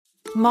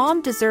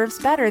Mom deserves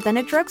better than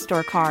a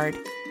drugstore card.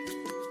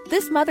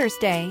 This Mother's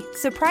Day,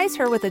 surprise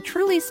her with a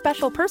truly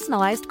special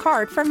personalized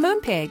card from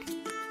Moonpig.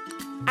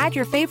 Add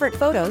your favorite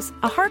photos,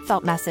 a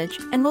heartfelt message,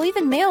 and we'll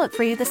even mail it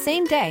for you the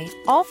same day,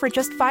 all for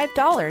just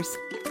 $5.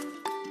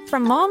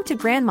 From mom to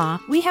grandma,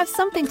 we have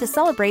something to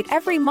celebrate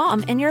every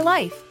mom in your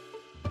life.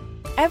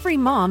 Every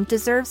mom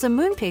deserves a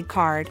Moonpig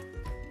card.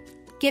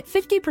 Get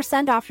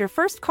 50% off your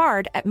first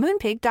card at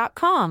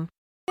moonpig.com.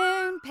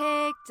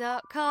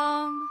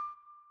 Moonpig.com.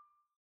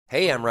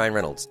 Hey, I'm Ryan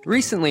Reynolds.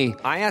 Recently,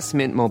 I asked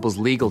Mint Mobile's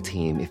legal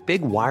team if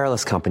big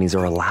wireless companies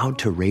are allowed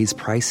to raise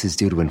prices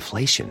due to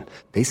inflation.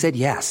 They said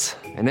yes.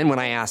 And then when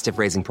I asked if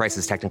raising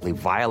prices technically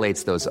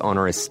violates those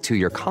onerous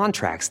two-year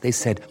contracts, they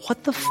said,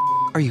 "What the f***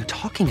 are you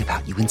talking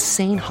about, you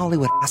insane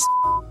Hollywood ass?"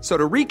 So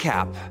to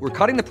recap, we're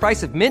cutting the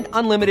price of Mint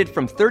Unlimited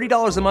from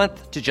 $30 a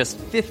month to just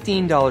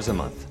 $15 a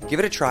month. Give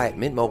it a try at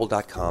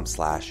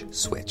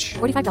mintmobile.com/switch.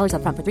 $45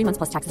 up front for 3 months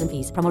plus taxes and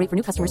fees. Promo rate for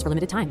new customers for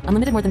limited time.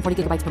 Unlimited more than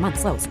 40 gigabytes per month.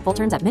 Slows full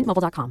terms at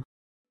mintmobile.com.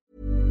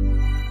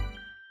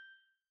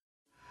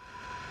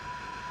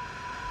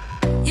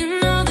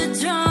 You know the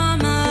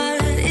drama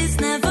is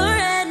never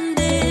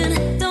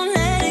ending. Don't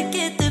let it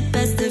get the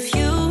best of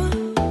you.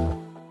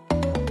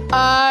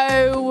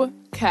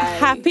 Okay.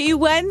 Happy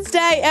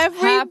Wednesday,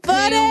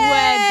 everybody! Happy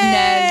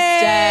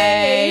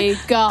Wednesday.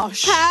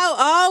 Gosh. How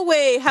are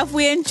we? Have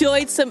we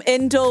enjoyed some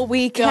indoor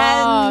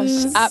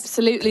weekends? Gosh,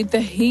 absolutely.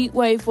 The heat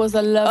wave was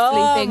a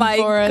lovely thing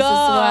for us as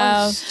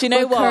well. Do you know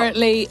We're what?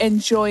 currently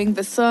enjoying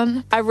the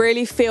sun. I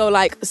really feel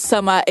like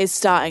summer is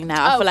starting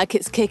now. I feel like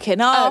it's kicking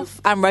off.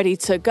 I'm ready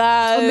to go.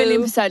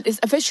 1,000,000%. It's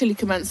officially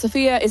commenced.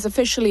 Sophia is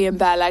officially in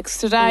bare legs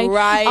today.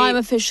 Right. I'm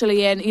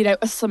officially in,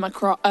 a summer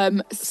crop.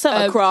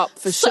 Summer crop,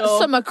 for sure.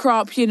 Summer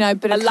crop,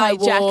 bit A of light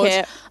co-ward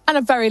jacket. and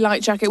a very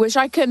light jacket, which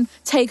I can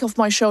take off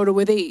my shoulder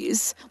with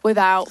ease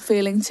without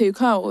feeling too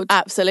cold.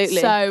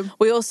 Absolutely. So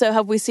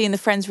have we seen the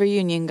Friends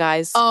reunion,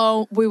 guys?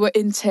 Oh, we were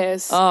in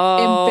tears.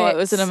 Oh, in bits. it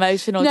was an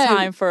emotional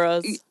time for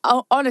us.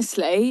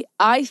 Honestly,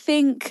 I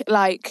think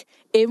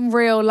in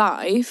real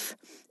life,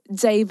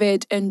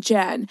 David and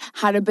Jen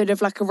had a bit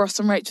of like a Ross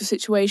and Rachel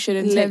situation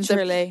in terms of.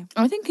 Literally.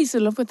 I think he's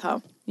in love with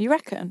her. You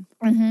reckon?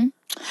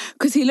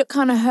 Because he looked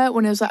kind of hurt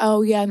when he was like,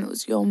 "Oh yeah, and it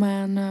was your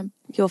man,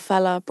 Your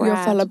fella, Brad. your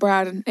fella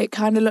Brad," and it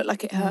kind of looked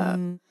like it hurt.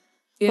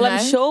 You Well, know?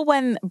 I'm sure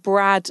when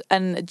Brad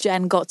and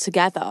Jen got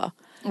together,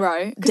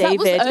 Right? 'Cause that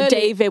was early.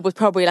 David was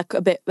probably like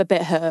a bit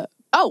hurt.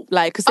 Oh,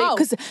 because I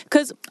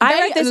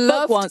They read this book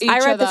loved once. each I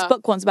read this other.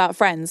 book once about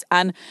Friends,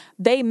 and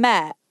they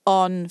met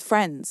on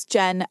Friends.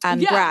 Jen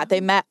and Yeah. Brad, they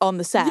met on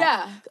the set.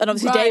 Yeah, and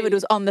obviously right. David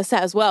was on the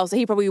set as well, so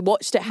he probably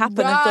watched it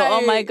happen and thought,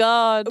 "Oh my Right.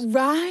 god."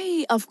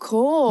 Right, of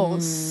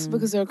course,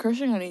 because they were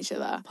crushing on each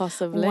other.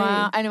 Possibly.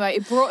 Wow. Anyway,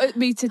 it brought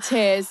me to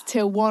tears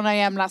till 1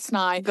 a.m. last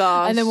night.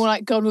 Gosh. And then we're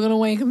like, God, we're going to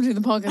wake up and do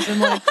the podcast.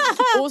 And we're like,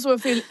 also, we're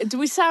feeling, do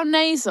we sound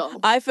nasal?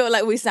 I feel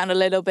like we sound a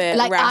little bit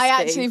Like, raspy. I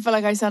actually feel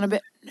like I sound a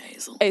bit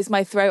nasal. It's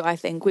my throat, I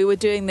think. We were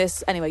doing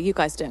this, anyway, you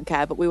guys don't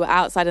care, but we were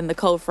outside in the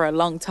cold for a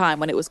long time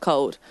when it was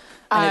cold.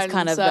 And it's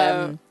kind of hit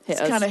us.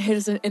 It's kind of hit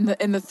us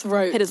in the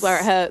throat. Hit us where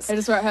it hurts. Hit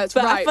us where it hurts.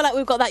 But right. I feel like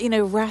we've got that,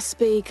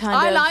 raspy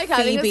kind of I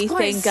think Phoebe it's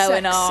quite thing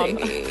going on.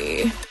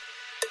 sexy.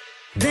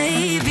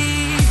 Baby.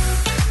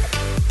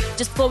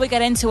 Just before we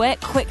get into it,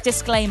 quick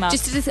disclaimer.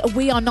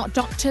 We are not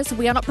doctors.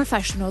 We are not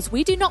professionals.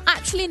 We do not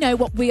actually know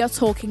what we are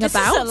talking this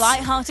about. is a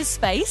light-hearted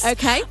space.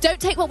 Okay? Don't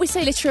take what we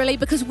say literally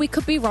because we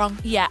could be wrong.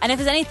 Yeah, and if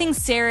there's anything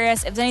serious,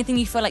 if there's anything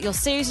you feel like you're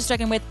seriously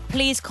struggling with,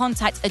 please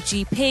contact a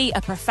GP,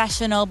 a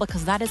professional,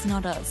 because that is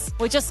not us.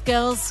 We're just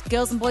girls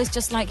and boys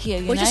just like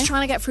you, We're just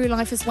trying to get through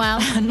life as well.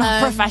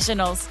 not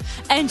professionals.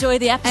 Enjoy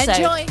the episode.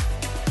 Enjoy.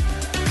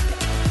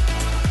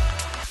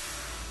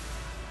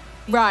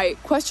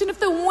 Right. Question of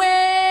the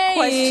week.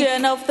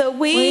 Question of the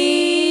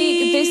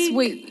week. This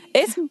week.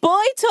 It's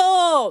Boy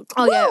Talk.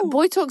 Oh, yeah.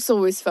 Boy Talk's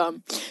always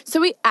fun.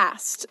 So we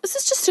asked, this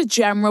is just a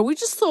general, we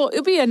just thought it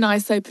would be a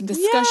nice open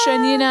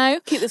discussion,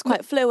 Keep this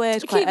quite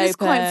fluid, quite Keep this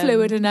open. quite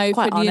fluid and open,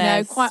 quite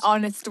honest. quite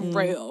honest and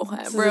real.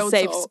 This is real a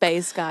safe talk.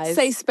 space, guys.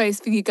 Safe space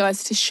for you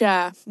guys to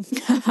share.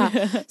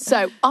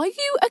 So, are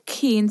you a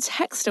keen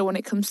texter when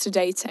it comes to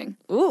dating?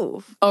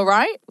 Ooh. All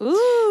right?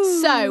 Ooh.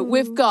 So,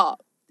 we've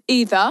got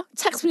either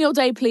text me all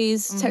day,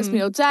 please. Text me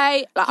all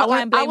day. Like, I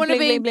want to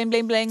be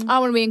bling. I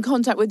want to be in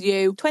contact with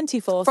you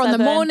 24/7. from the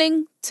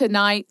morning to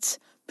night.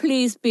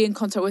 Please be in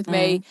contact with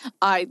me.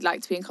 I'd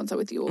like to be in contact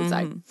with you all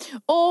day.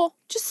 Or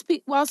just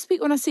speak. Well, I'll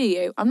speak when I see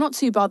you. I'm not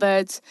too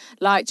bothered.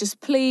 Like, just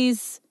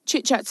please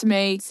chit chat to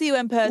me. See you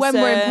in person. When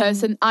we're in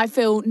person, I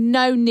feel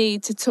no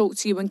need to talk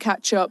to you and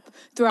catch up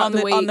throughout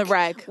the week on the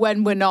reg.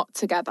 when we're not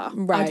together.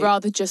 Right. I'd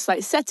rather just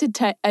like set a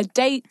date, And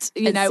see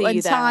you and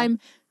there. time,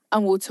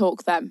 and we'll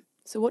talk then.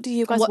 So what do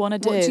you guys want to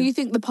do? What do you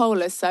think the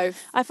poll is, Soph?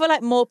 I feel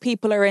like more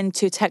people are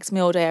into text me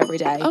all day, every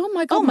day. Oh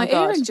my God, my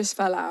earring just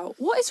fell out.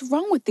 What is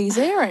wrong with these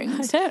I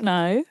earrings? don't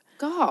know.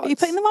 God. Are you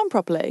putting them on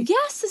properly?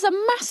 Yes, there's a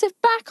massive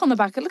back on the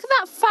back. Look at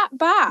that fat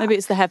back. Maybe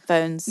it's the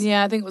headphones.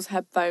 Yeah, I think it was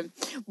headphone.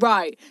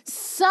 Right.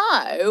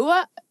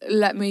 So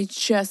let me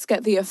just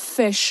get the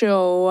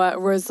official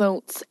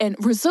results in.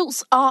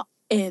 Results are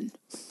in.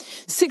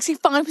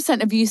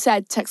 65% of you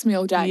said text me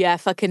all day. Yeah,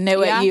 fucking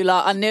knew it, you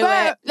lot. I knew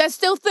but it. There's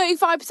still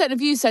 35%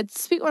 of you said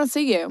speak when I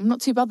see you. I'm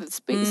not too bothered.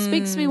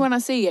 Speak to me when I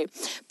see you.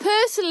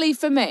 Personally,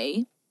 for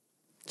me,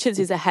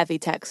 Chinsy's a heavy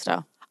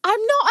texter. I'm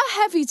not a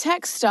heavy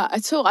texter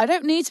at all. I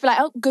don't need to be like,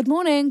 oh, good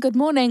morning,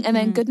 and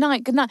then good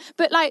night.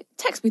 But like,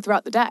 text me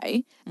throughout the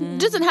day. It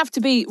doesn't have to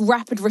be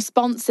rapid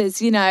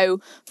responses,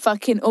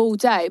 fucking all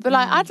day. But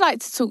like, I'd like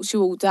to talk to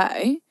you all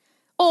day.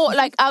 Or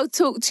like, I'll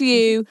talk to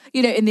you,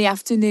 in the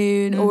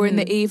afternoon or in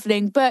the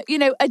evening. But,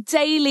 a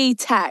daily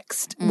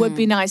text would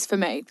be nice for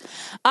me.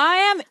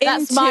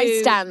 That's my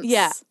stance.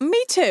 Yeah,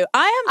 me too.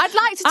 I'd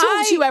like to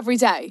talk to you every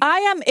day. I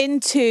am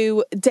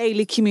into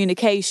daily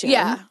communication.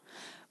 Yeah.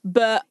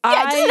 But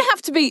it doesn't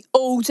have to be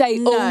all day,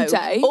 all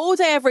day. All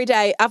day, every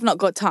day, I've not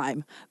got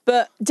time.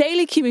 But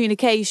daily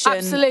communication...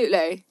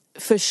 Absolutely.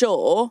 For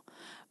sure.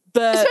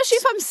 But especially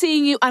if I'm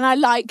seeing you and I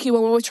like you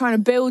and we're trying to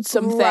build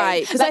something.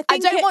 Right. Because I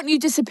don't want you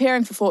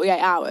disappearing for 48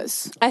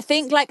 hours. I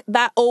think like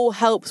that all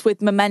helps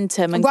with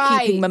momentum and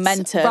keeping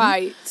momentum.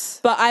 Right.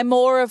 But I'm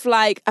more of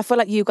like, I feel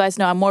like you guys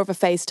know, I'm more of a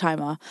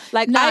FaceTimer.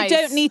 Like nice. I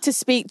don't need to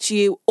speak to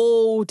you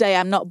all day.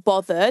 I'm not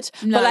bothered.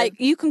 No. But like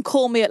you can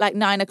call me at like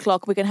 9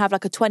 o'clock. We can have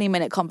like a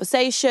 20-minute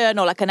conversation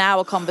or like an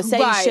hour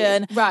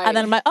conversation. Right. And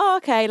then I'm like, oh,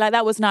 okay, like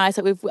that was nice.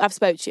 Like I've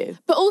spoke to you.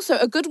 But also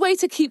a good way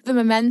to keep the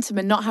momentum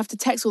and not have to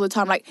text all the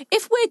time. Like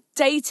if we're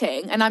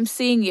dating and I'm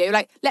seeing you,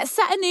 like let's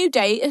set a new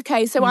date.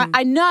 Okay, so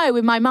I know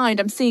in my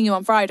mind I'm seeing you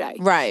on Friday.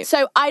 Right.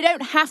 So I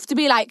don't have to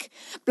be like,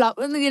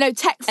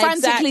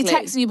 frantically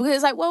texting you because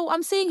it's like, well,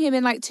 I'm seeing him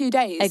in like 2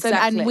 days.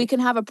 Exactly. And we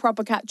can have a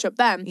proper catch up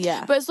then.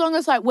 Yeah. But as long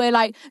as like we're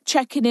like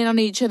checking in on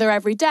each other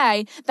every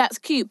day, that's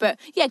cute. But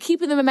yeah,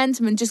 keeping the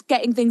momentum and just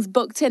getting things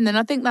booked in, then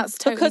I think that's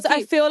totally because cute.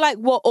 I feel like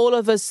what all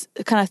of us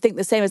kind of think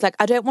the same is like,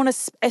 I don't want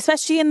to,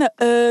 especially in the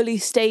early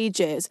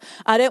stages,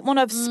 I don't want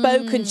to have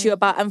spoken to you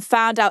about and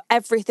found out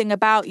everything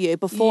about you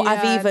before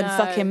I've even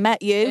fucking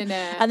met you.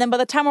 And then by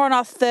the time we're on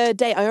our third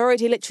date, I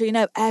already literally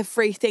know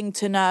everything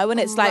to know. And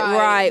it's like,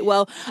 right,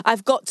 well,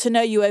 I've got to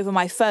know you over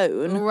my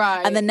phone.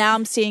 Right. And then now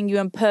I'm seeing you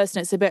in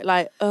person. It's a bit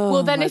like, oh,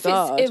 well, then my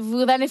God.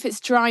 If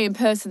it's dry in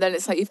person, then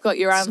it's like you've got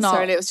your answer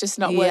and it was just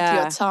not worth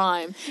your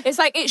time. It's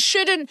like you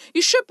should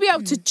be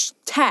able to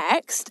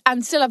text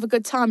and still have a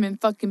good time in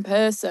fucking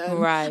person.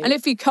 Right. And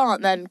if you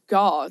can't, then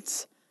God,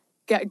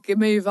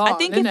 move on. I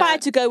think if I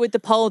had to go with the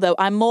poll, though,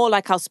 I'm more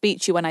like I'll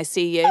speak to you when I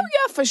see you. Oh,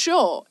 yeah, for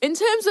sure. In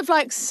terms of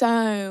like,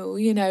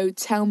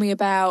 tell me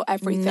about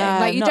everything. No,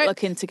 like, not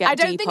looking to get I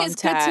don't deep think on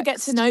it's good to get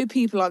to know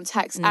people on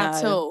text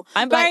at all.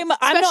 I'm very much,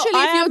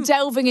 especially if you're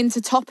delving into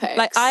topics.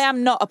 Like I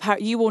am not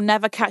you will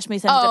never catch me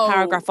sending a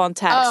paragraph on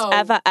text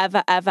ever.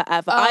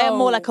 I am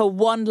more like a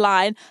one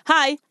line.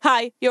 Hi,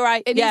 you're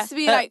right. It needs to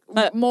be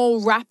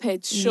more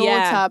rapid,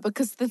 shorter,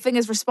 because the thing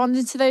is,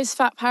 responding to those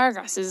fat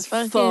paragraphs is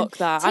fucking. Fuck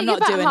that. I'm not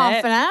about doing half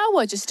it. an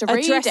hour just to read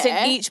it.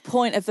 Addressing each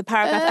point of the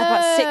paragraph. I've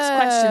got 6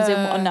 questions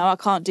in one. No, I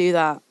can't do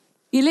that.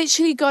 You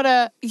literally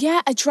gotta,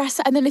 address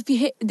it, and then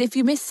if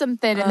you miss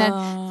something,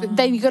 and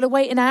then you gotta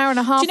wait an hour and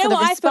a half. Do you know for the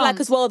what response. I feel like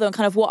as well, though, and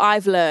kind of what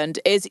I've learned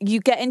is you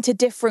get into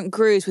different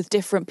grooves with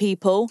different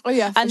people. Oh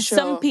yeah, and sure.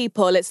 some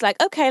people, it's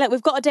like, okay, like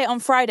we've got a date on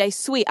Friday,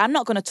 sweet. I'm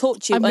not going to talk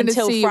to you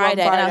until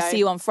Friday, and I'll see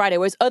you on Friday.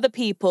 Whereas other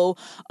people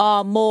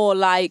are more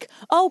like,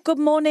 oh, good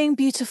morning,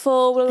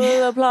 beautiful, blah blah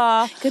blah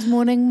blah. Good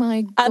morning,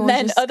 my gorgeous And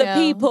then other girl.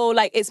 people,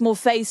 like it's more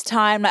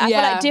FaceTime. Like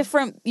I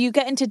feel like you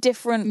get into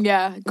different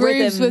grooves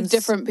rhythms with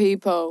different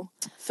people.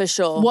 For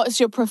sure. What's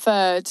your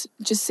preferred?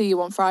 Just see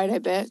you on Friday,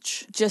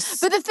 bitch.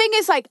 But the thing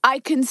is, like, I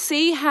can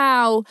see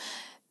how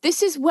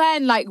this is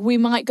when, like, we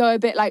might go a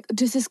bit like,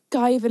 does this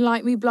guy even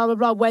like me? Blah blah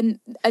blah. When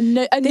a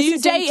new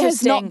date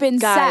has not been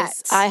guys,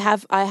 set. I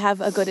have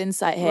a good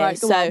insight here. Right,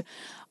 so,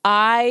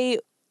 I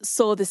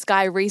saw this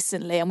guy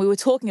recently, and we were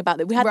talking about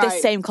that. We had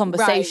this same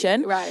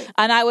conversation, right?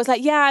 And I was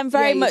like, yeah, I'm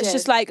very much did.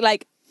 just like.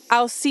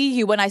 I'll see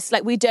you when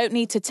we don't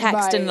need to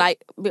text and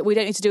like, we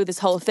don't need to do this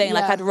whole thing.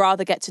 Like, I'd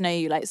rather get to know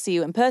you, like see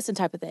you in person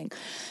type of thing.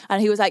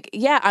 And he was like,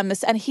 yeah,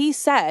 and he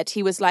said,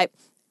 he was like,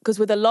 because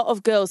with a lot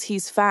of girls,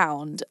 he's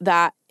found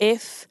that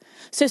let's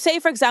say,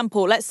 for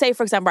example,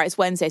 right, it's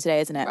Wednesday today,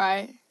 isn't it?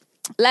 Right.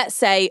 Let's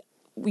say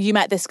you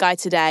met this guy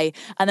today,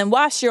 and then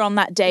whilst you're on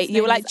that date,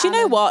 you were like, do you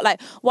know what?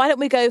 Like, why don't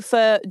we go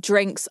for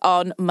drinks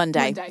on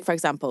Monday, for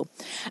example?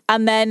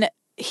 And then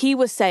he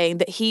was saying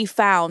that he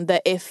found that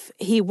if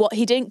he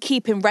didn't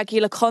keep in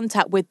regular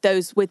contact with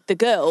the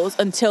girls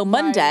until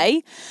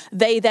Monday,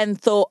 they then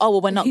thought, oh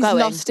well, we're not going.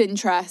 He's lost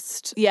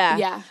interest.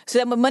 Yeah. So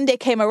then when Monday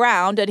came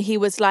around and he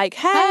was like,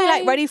 hey,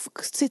 like ready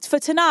for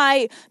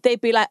tonight, they'd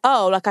be like,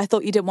 oh, like I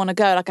thought you didn't want to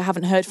go, like I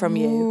haven't heard from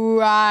you.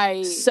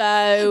 Right.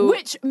 So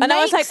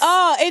I was like,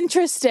 oh,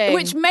 interesting.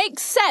 Which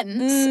makes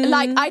sense.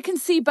 Like I can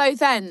see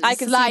both ends. I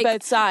can see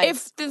both sides.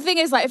 If the thing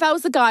is, like, if I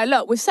was the guy,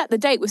 look, we've set the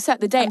date.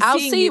 I'll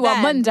see you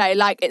on Monday.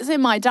 Like, like, it's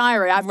in my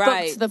diary. I've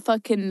Right. booked the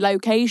fucking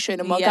location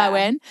and we'll Yeah. go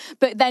in.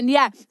 But then,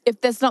 yeah, if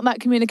there's not that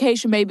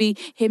communication, maybe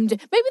maybe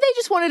they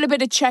just wanted a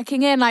bit of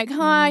checking in, like,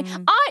 hi.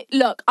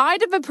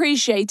 I'd have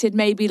appreciated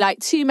maybe like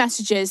 2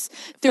 messages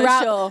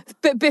throughout, sure.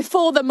 but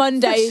before the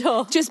Monday, For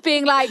sure. just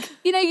being like,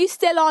 you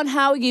still on?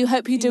 How are you?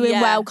 Hope you're doing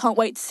Yeah. well. Can't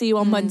wait to see you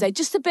on Monday.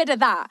 Just a bit of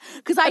that.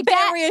 Because I bit of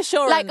get,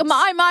 reassurance. like,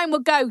 my mind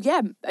would go,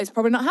 yeah, it's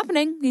probably not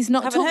happening. He's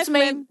not Haven't talked heard to from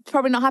me. him. It's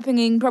probably not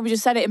happening. Probably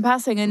just said it in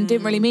passing and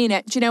didn't really mean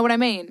it. Do you know what I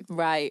mean?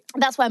 Right.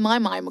 That's where my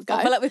mind would go.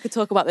 I feel like we could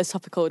talk about this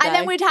topic all day. And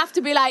then we'd have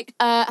to be like,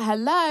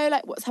 hello,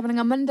 like, what's happening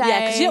on Monday?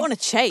 Yeah, 'cause you don't wanna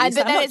chase. And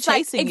I'm not it's like,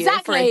 chasing you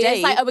exactly. for a date.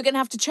 It's like, are we going to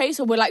have to chase,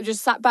 or we're like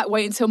just sat back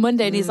waiting until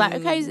Monday? And he's like,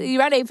 okay, are you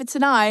ready for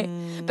tonight?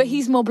 But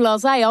he's more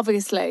blasé,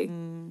 obviously.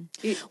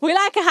 We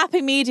like a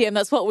happy medium.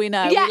 That's what we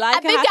know. Yeah, we like I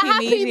think a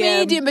happy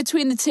medium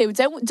between the two.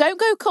 Don't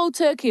go cold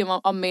turkey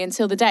on me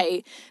until the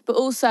date, but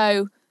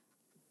also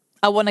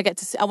I want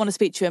to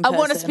speak to you in person. I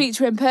want to speak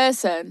to you in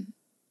person.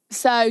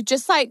 So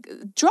just like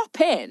drop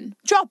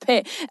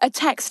it. A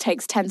text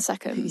takes 10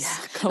 seconds.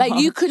 Yeah, come like on.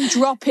 you can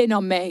drop in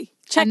on me.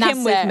 Check and in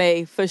that's with it.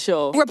 me for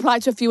sure. Reply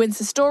to a few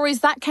Insta stories.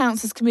 That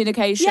counts as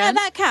communication. Yeah,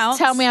 that counts.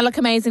 Tell me I look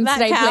amazing That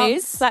today, counts.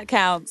 please. That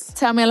counts.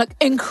 Tell me I look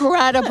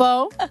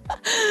incredible.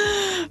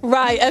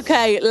 Right,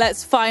 okay,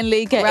 let's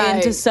finally get Right.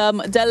 into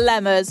some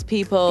dilemmas,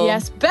 people.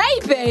 Yes,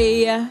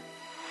 baby.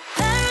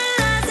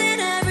 Paralyzing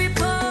every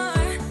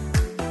pore.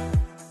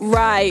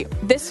 Right,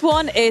 this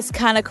one is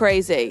kind of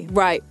crazy.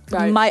 Right.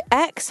 My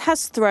ex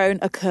has thrown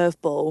a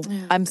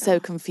curveball. I'm so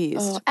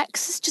confused. Oh,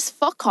 exes, just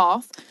fuck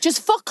off.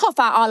 Just fuck off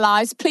out our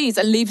lives, please,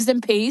 and leave us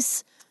in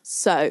peace.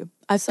 So,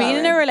 I've been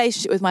in a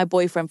relationship with my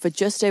boyfriend for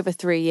just over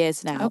 3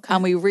 years now. Okay.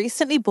 And we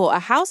recently bought a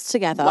house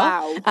together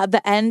Wow. at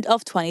the end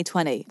of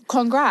 2020.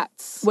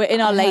 Congrats. We're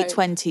in our I late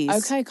hope. 20s.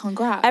 Okay,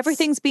 congrats.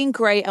 Everything's been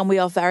great and we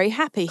are very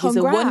happy. He's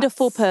a Congrats.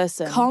 wonderful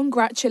person.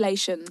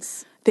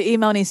 Congratulations. The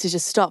email needs to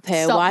just stop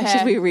here. Stop Why here.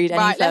 should we read any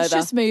right, further? let's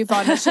just move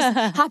on. Let's just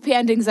happy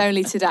endings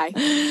only today.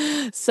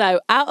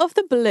 So, out of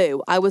the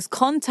blue, I was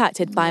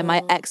contacted by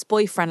my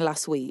ex-boyfriend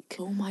last week.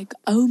 Oh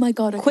my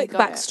god. Okay, Quick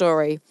got it.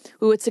 backstory.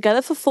 We were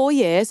together for 4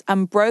 years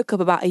and broke up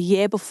about a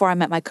year before I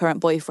met my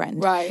current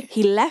boyfriend. Right.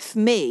 He left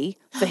me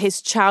for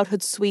his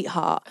childhood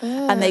sweetheart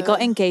and they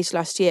got engaged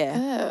last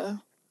year.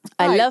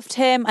 I Right. loved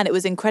him and it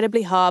was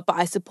incredibly hard, but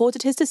I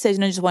supported his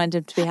decision and just wanted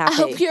him to be happy. I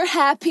hope you're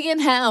happy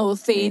and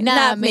healthy.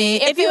 Not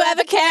me. If you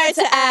ever care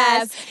to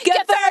ask, good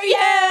for you.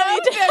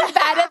 You're doing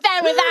better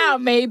than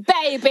without me,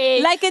 baby.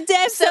 Like a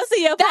dead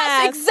sociopath.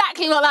 That's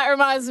exactly what that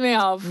reminds me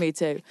of. Me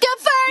too. Good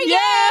for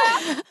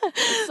you.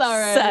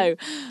 Sorry. So,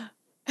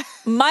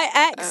 my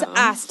ex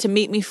asked to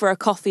meet me for a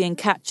coffee and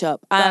catch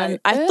up, and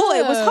I thought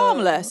it was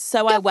harmless,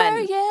 so I Good went.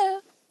 for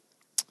you.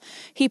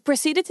 He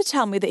proceeded to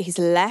tell me that he's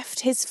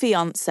left his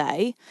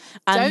fiancée,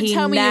 and Don't he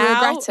tell me you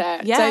now, regret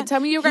it. Yeah, Don't tell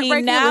me you regret he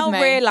breaking up now with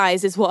me.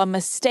 realizes what a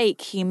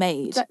mistake he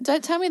made.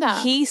 Don't tell me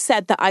that. He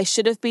said that I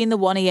should have been the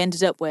one he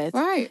ended up with.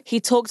 Right. He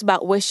talked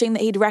about wishing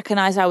that he'd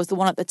recognised I was the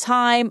one at the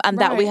time, and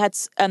that we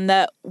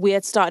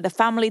had started a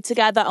family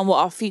together, and what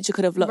our future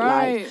could have looked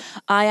Right. like.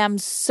 I am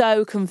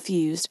so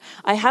confused.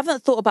 I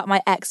haven't thought about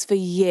my ex for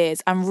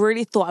years, and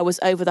really thought I was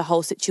over the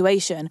whole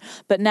situation.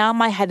 But now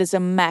my head is a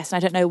mess, and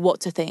I don't know what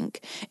to think.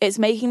 It's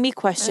making me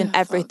question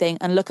everything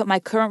and look at my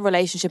current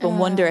relationship and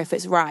wonder if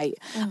it's right.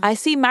 I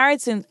see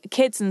marriage and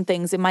kids and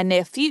things in my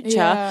near future,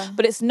 Yeah.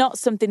 but it's not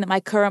something that my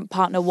current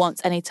partner wants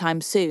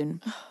anytime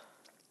soon.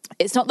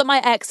 It's not that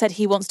my ex said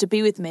he wants to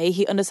be with me.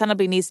 He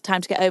understandably needs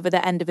time to get over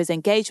the end of his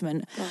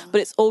engagement.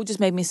 But it's all just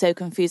made me so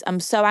confused.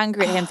 I'm so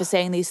angry at him for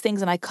saying these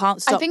things and I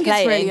can't stop I think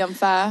playing it's really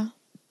unfair.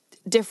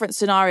 different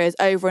scenarios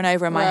over and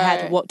over in my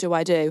head. Right. What do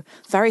I do?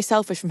 Very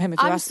selfish from him,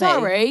 if you I'm ask me.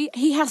 sorry.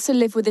 He has to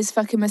live with this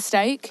fucking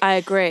mistake. I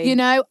agree. You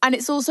know, and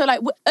it's also like,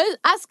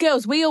 as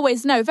girls, we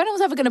always know if anyone's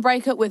ever going to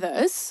break up with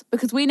us,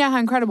 because we know how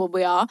incredible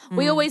we are,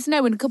 we always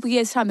know in a couple of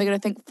years' time they're going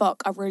to think,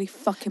 fuck, I really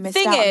fucking missed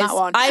Thing out on is, that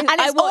one. I and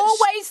it's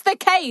watched- always the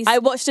case. I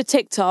watched a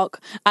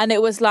TikTok and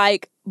it was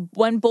like,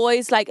 when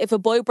boys, like if a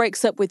boy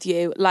breaks up with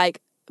you, like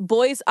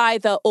boys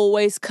either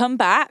always come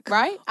back,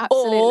 Right?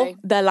 or Absolutely.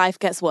 their life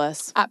gets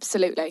worse.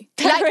 Absolutely.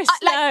 There is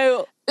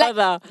no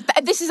other.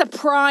 This is a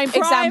prime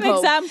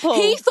example.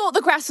 He thought the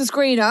grass was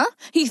greener.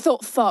 He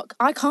thought, fuck,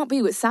 I can't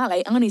be with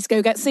Sally. I need to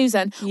go get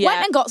Susan. Yeah.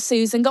 Went and got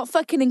Susan, got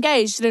fucking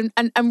engaged and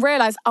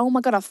realised, oh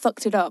my God, I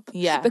fucked it up.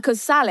 Yeah.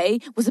 Because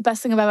Sally was the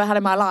best thing I've ever had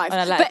in my life.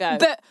 And I let it go.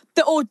 But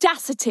the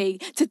audacity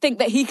to think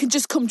that he can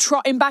just come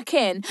trotting back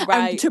in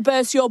Right. and to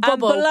burst your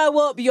bubble. And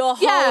blow up your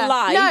whole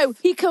life. No,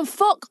 he can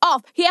fuck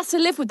off. He has to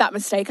live with that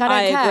mistake. I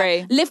don't care.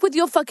 agree. Live with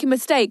your fucking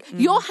mistake.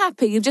 You're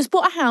happy. You've just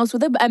bought a house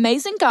with an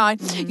amazing guy.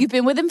 You've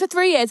been with him for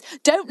 3 years.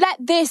 Don't let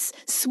this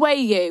sway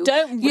you.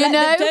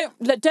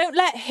 Don't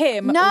let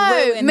him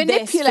ruin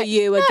manipulate this for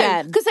you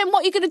again. Because then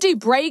what you're going to do?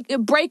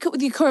 Break up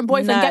with your current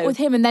boyfriend, No. get with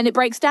him, and then it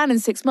breaks down in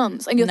 6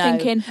 months, and you're No.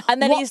 thinking,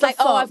 and then what he's the like,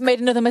 "Oh, fuck? I've made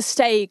another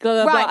mistake," blah,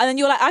 blah, Right. blah. And then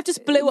you're like, "I've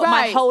just blew up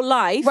my Right. whole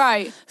life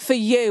Right. for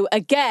you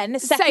again,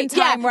 second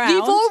time round.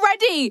 You've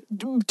already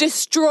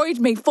destroyed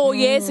me 4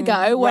 years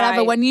ago, whatever,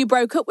 right. when you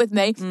broke up with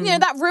me. You know,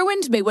 that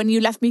ruined me when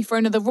you left me for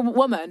another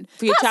woman.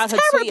 For your That's childhood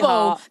terrible.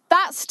 sweetheart.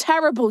 That's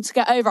terrible to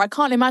get over. I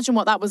can't imagine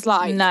what that was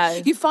like.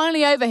 No. You're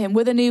finally over him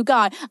with a new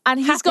guy. And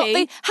he's got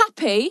Happy. the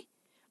happy,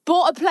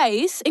 bought a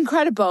place,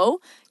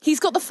 incredible. He's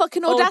got the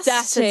fucking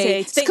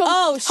audacity To think, come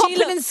oh, she hopping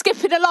look- and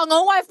skipping along.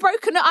 Oh, I've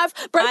broken I'm off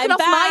my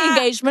back.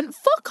 engagement.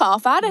 Fuck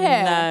off, out of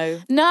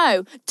here.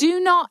 No.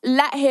 Do not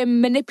let him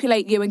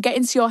manipulate you and get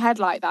into your head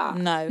like that.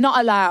 No. Not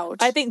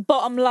allowed. I think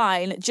bottom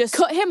line, just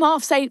Cut him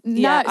off. Say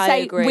no. Yeah, I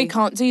say agree. we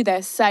can't do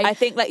this. Say I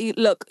think like you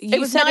look. You it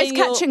was said nice in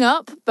your- catching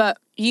up, but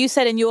You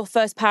said in your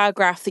first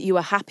paragraph that you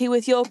were happy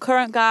with your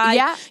current guy.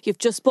 Yeah. You've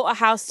just bought a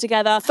house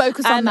together.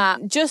 Focus on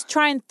that. Just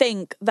try and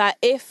think that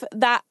if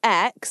that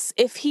ex,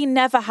 if he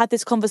never had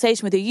this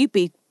conversation with you, you'd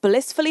be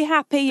blissfully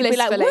happy. You'd be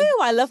like, Blissfully.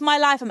 woo, I love my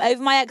life. I'm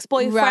over my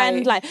ex-boyfriend.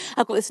 Right. Like,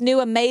 I've got this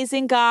new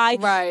amazing guy.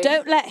 Right.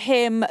 Don't let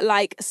him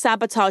like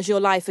sabotage your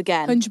life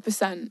again.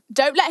 100%.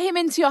 Don't let him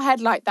into your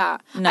head like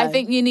that. No. I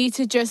think you need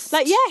to just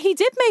Like, yeah, he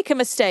did make a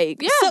mistake.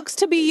 Yeah. Sucks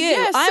to be you.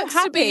 Yeah, I'm sucks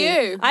happy. to be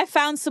you. I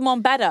found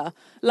someone better.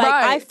 Like,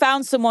 Right. I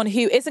found someone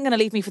who isn't going to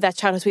leave me for their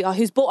childhood sweetheart,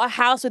 who's bought a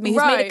house with me,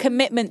 who's made a Right.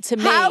 commitment to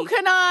me. How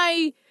can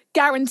I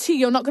guarantee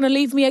you're not going to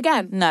leave me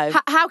again? No.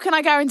 How can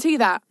I guarantee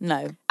that?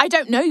 No. I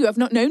don't know you. I've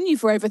not known you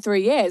for over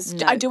 3 years.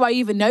 No. Do I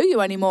even know you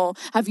anymore?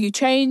 Have you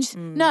changed?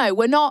 No,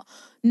 we're not.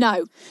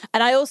 No.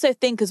 And I also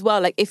think as well,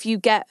 like, if you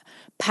get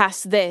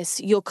past this,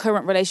 your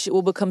current relationship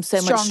will become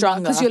so much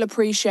stronger. Because you'll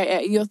appreciate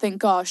it. You'll think,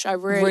 gosh, I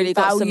really, Really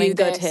got value something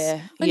good this.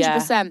 here.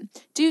 100%.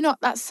 Do not.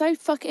 That's so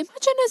fucking.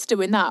 Imagine us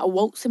doing that or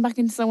waltzing back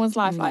into someone's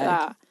life like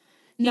that.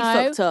 He No,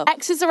 fucked up.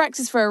 exes are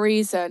exes for a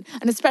reason,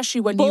 and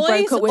especially when you Boys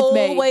broke up with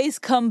me. always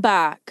come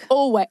back.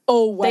 Always.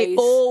 They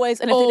always,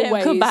 and if they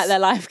don't come Always. back, their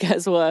life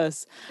gets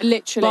worse.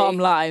 Literally. Bottom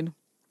line.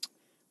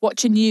 He's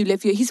watching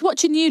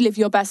you live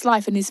your best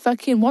life, and he's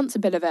fucking wants a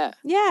bit of it.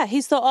 Yeah,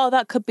 he's thought, oh,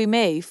 that could be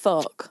me.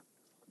 Fuck.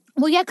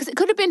 Well, yeah, because it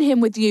could have been him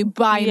with you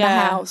buying the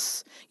Yeah.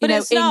 house, But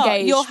it's not.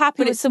 engaged. You're happy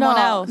but with it's someone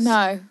not. else.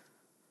 No,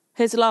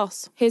 His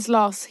loss. his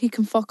loss. He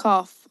can fuck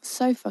off.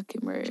 So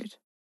fucking rude.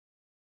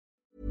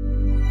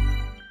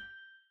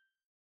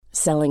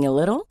 Selling a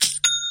little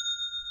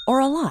or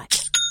a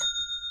lot?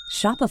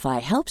 Shopify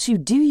helps you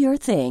do your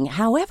thing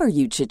however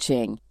you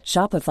cha-ching.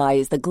 Shopify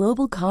is the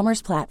global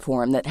commerce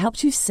platform that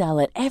helps you sell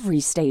at every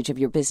stage of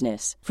your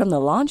business. From the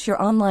launch your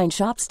online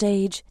shop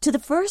stage to the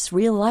first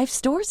real life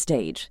store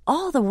stage,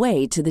 all the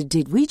way to the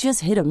did we just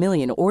hit a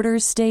million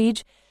orders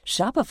stage.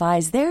 Shopify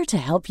is there to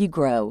help you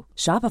grow.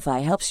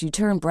 Shopify helps you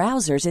turn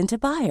browsers into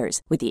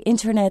buyers with the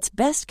internet's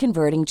best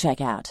converting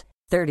checkout.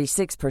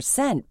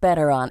 36%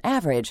 better on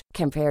average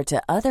compared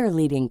to other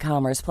leading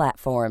commerce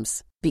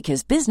platforms.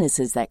 Because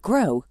businesses that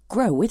grow,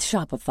 grow with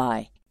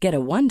Shopify. Get a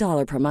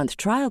 $1 per month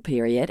trial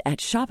period at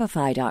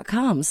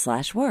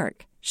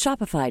shopify.com/work.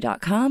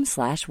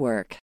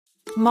 Shopify.com/work.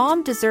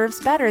 Mom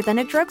deserves better than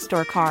a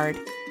drugstore card.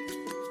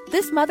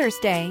 This Mother's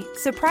Day,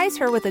 surprise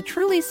her with a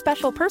truly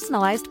special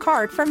personalized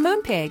card from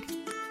Moonpig.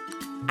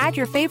 Add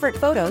your favorite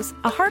photos,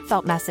 a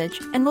heartfelt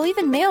message, and we'll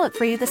even mail it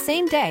for you the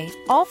same day,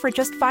 all for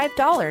just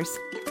 $5.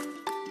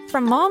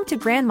 From mom to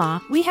grandma,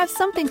 we have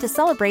something to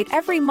celebrate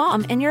every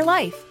mom in your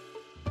life.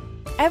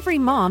 Every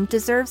mom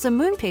deserves a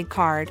Moonpig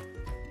card.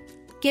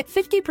 Get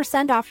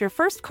 50% off your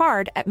first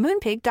card at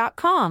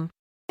moonpig.com.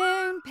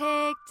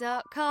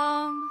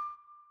 Moonpig.com.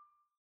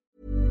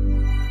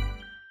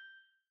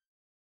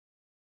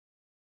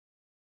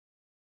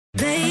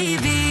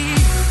 Baby.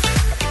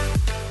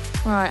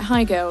 Right,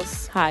 hi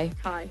girls. Hi.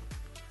 Hi.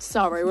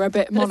 Sorry, we're a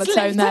bit Let's monotone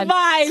lift the then.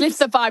 vibes. Lift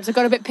the vibes. I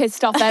got a bit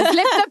pissed off there. Lift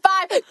the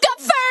vibe. Good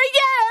for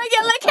you.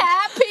 You look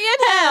happy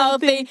and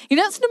healthy. You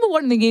know, it's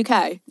 #1 in the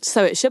UK.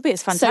 So it should be.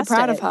 It's fantastic. So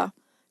proud of her.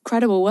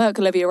 Incredible work,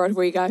 Olivia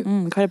Rodrigo.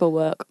 Incredible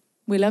work.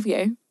 We love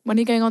you. When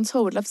are you going on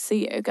tour? We'd love to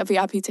see you. Get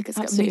VIP tickets,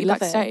 get Absolutely meet you love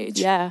it. backstage.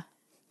 Yeah.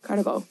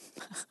 Incredible.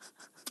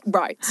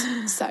 Right.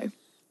 So,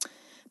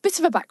 bit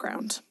of a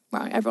background.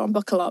 Right, everyone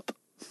buckle up.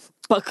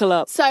 Buckle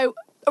up. So,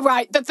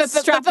 right, the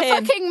Strap in.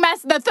 fucking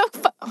mess.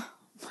 Oh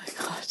my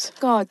God.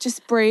 God,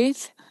 just breathe.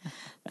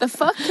 The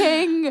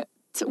fucking.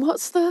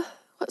 What's the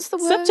word?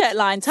 Subject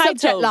line, title.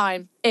 Subject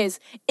line is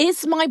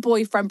my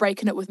boyfriend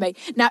breaking up with me?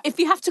 Now, if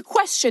you have to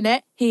question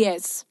it, he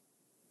is.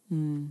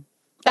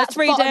 Let's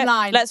read bottom it.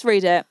 line. Let's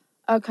read it.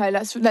 Okay,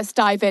 let's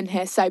dive in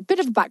here. So, bit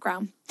of a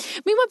background.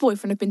 Me and my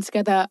boyfriend have been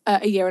together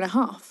a year and a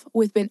half.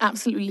 We've been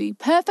absolutely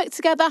perfect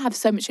together, have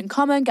so much in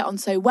common, get on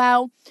so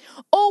well,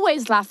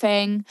 always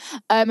laughing,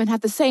 and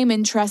have the same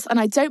interests. And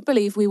I don't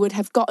believe we would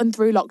have gotten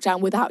through lockdown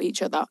without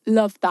each other.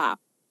 Love that.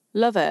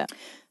 Love it.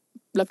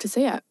 Love to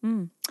see it.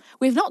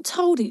 We've not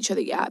told each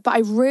other yet, but I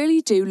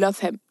really do love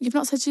him. You've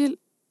not said you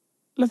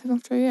love him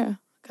after a year?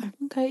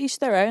 Okay, each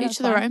their own. Each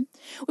to their own.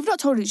 We've not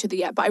told each other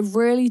yet, but I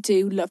really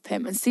do love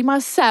him and see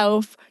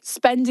myself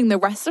spending the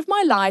rest of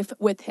my life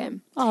with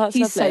him. Oh, that's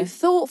He's lovely. so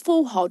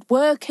thoughtful,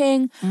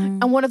 hardworking,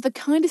 and one of the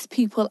kindest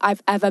people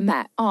I've ever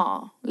met.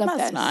 Oh, love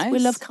That's this. nice. We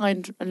love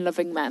kind and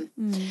loving men.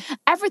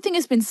 Everything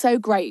has been so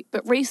great,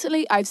 but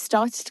recently I've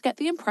started to get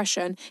the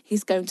impression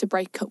he's going to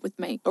break up with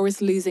me or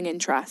is losing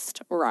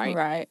interest.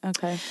 Right,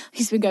 okay.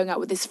 He's been going out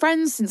with his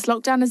friends since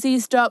lockdown has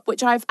eased up,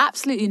 which I have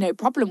absolutely no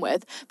problem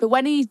with. But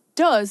when he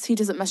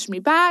doesn't message me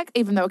back,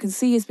 even though I can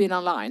see he's been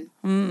online.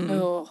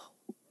 Oh,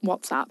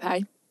 WhatsApp,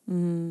 hey?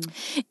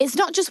 It's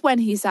not just when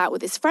he's out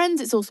with his friends,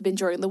 it's also been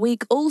during the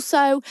week.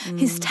 Also,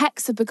 his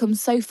texts have become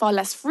so far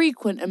less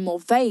frequent and more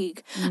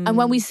vague. And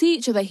when we see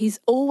each other, he's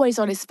always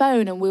on his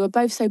phone, and we were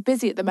both so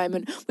busy at the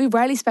moment, we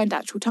rarely spend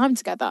actual time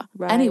together.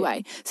 Right.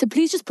 Anyway, so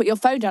please just put your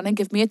phone down and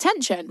give me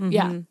attention.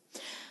 Yeah.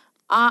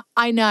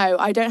 I know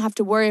I don't have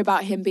to worry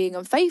about him being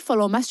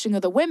unfaithful or messaging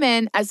other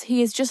women, as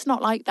he is just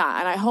not like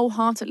that, and I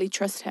wholeheartedly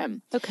trust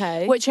him.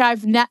 Okay. Which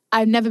I've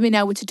never been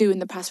able to do in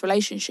the past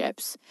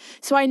relationships.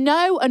 So I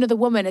know another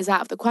woman is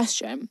out of the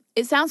question.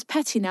 It sounds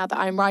petty now that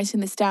I'm writing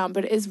this down,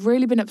 but it has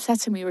really been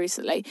upsetting me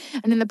recently.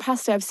 And in the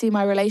past, I've seen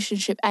my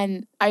relationships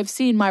end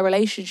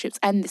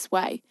this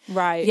way.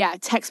 Right. Yeah,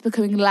 text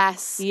becoming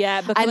less.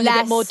 Yeah, becoming and a bit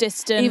less, more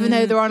distant. even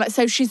though they're on.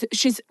 So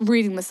she's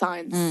reading the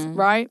signs,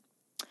 right?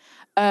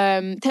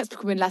 Text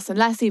becoming less and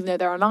less, even though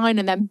they're online,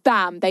 and then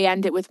bam, they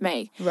end it with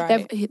me.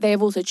 Right. They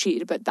have also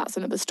cheated, but that's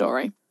another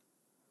story.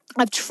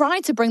 I've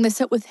tried to bring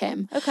this up with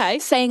him. Okay.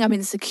 Saying I'm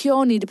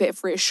insecure, need a bit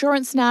of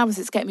reassurance now, as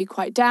it's getting me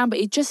quite down, but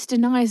he just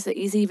denies that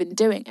he's even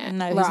doing it.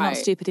 No, he's not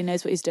stupid. He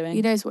knows what he's doing.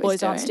 He knows what Boys he's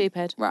doing. aren't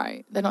stupid.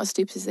 Right. They're not as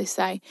stupid as they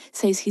say.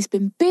 Says he's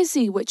been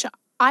busy, which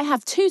I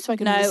have too, so I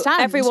can No,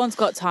 understand. everyone's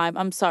got time.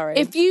 I'm sorry.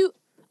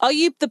 Are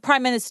you the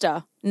Prime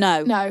Minister?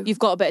 No. No. You've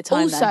got a bit of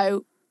time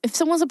Also, if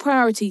someone's a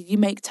priority, you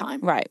make time.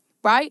 Right.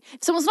 Right?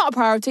 If someone's not a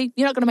priority,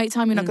 you're not going to make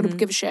time, you're not going to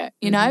give a shit,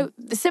 you know?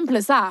 As simple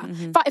as that.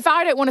 If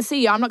I don't want to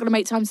see you, I'm not going to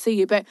make time to see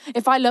you. But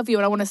if I love you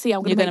and I want to see you,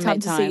 I'm going to make time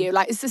to see you.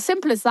 Like, it's as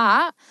simple as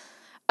that.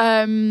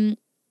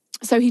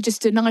 So he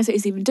just denies that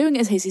he's even doing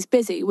it, says he's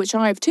busy, which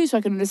I have too, so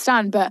I can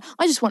understand. But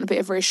I just want a bit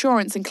of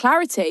reassurance and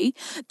clarity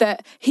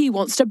that he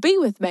wants to be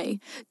with me.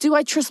 Do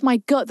I trust my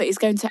gut that he's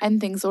going to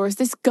end things, or is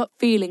this gut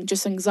feeling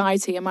just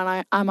anxiety? Am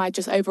I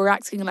just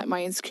overreacting and let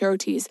my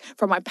insecurities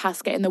from my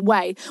past get in the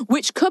way,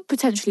 which could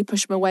potentially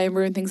push him away and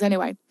ruin things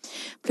anyway?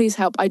 Please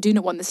help. I do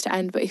not want this to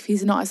end, but if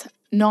he's not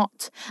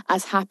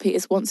as happy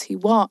as he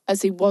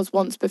was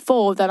once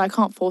before, then I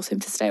can't force him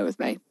to stay with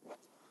me.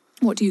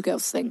 What do you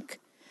girls think?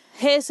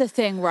 Here's the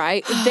thing,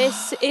 right?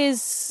 This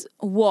is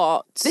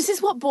what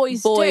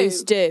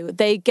boys do.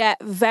 They get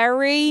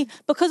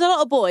because a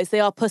lot of boys,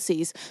 they are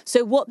pussies.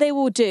 So what they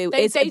will do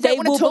is they don't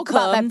want to talk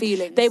about their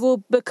feelings. They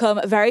will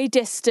become very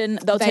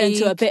distant. They'll turn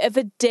into a Vague. bit of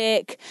a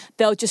dick.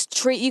 They'll just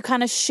treat you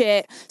kind of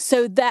shit,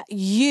 so that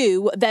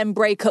you then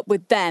break up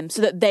with them,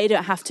 so that they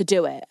don't have to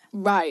do it.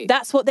 Right.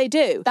 That's what they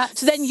do.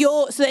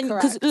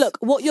 Because look,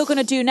 what you're going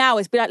to do now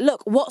is be like,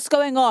 look, what's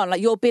going on?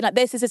 Like, you're being like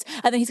this, and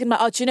then he's going to be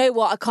like, oh, do you know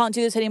what? I can't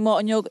do this anymore.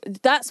 And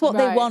that's what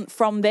they want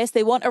from this.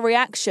 They want a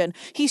reaction.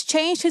 He's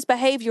changed his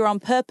behaviour on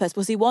purpose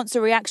because he wants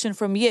a reaction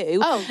from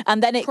you,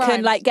 and then it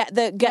can like get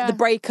the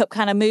breakup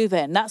kind of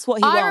moving. That's what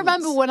he wants. I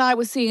remember when I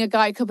was seeing a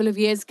guy a couple of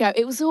years ago,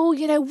 it was all,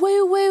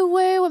 woo, woo,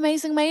 woo,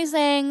 amazing,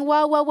 amazing,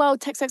 well,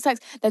 text.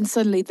 Then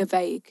suddenly the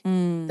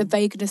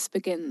vagueness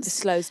begins. It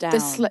slows down.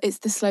 It's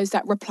the slows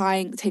down,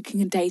 replying,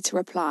 taking a day to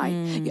reply.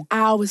 You're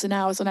hours and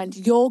hours on end.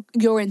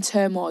 You're in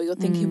turmoil. You're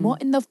thinking,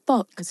 what in the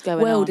fuck is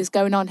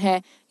going on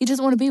here? He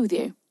doesn't want to be with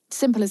you.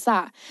 Simple as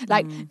that.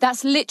 Like,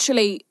 that's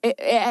literally, it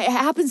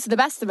happens to the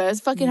best of us.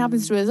 Fucking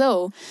happens to us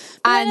all.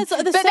 At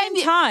the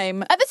same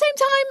time,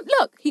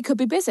 look, he could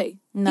be busy.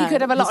 No, he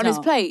could have a lot on he's his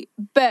not. plate,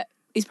 but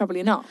he's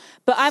probably not.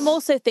 But I'm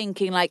also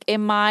thinking, like,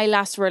 in my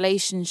last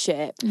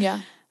relationship, Yeah.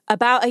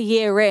 about a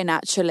year in,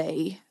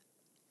 actually,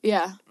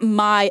 Yeah.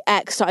 my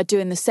ex started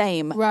doing the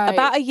same. Right.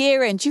 About a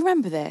year in. Do you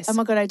remember this? Oh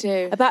my God, I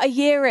do. About a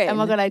year in. Oh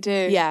my God, I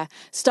do. Yeah.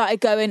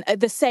 Started going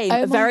the same,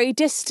 Oh my very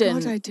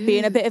distant, God, I do.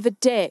 being a bit of a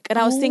dick. And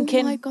I was Oh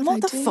thinking, my God, what I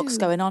the do. fuck's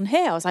going on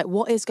here? I was like,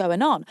 what is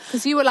going on?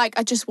 Because you were like,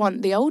 I just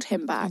want the old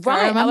him back.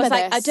 Right. I remember was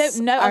like, this. I don't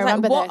know. I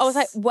was like, what? I was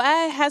like,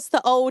 where has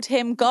the old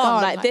him gone?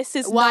 God, like, this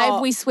is why not...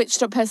 have we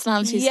switched up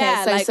personalities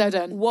here so like,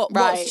 sudden?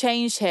 What's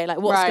changed here?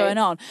 Like, what's Right. going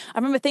on? I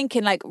remember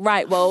thinking, like,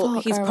 right, well,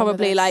 Fuck, he's I remember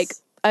probably this. like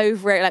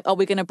over it, like, are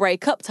we going to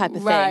break up type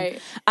of Right.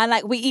 thing. And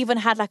like, we even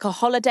had like a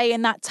holiday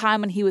in that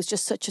time, and he was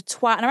just such a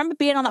twat. And I remember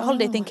being on that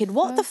holiday thinking,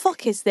 what the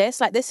fuck is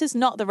this? Like, this is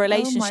not the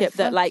relationship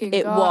that like fucking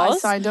it God, was. I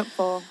signed up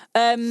for.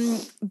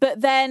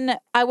 But then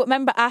I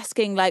remember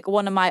asking like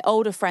one of my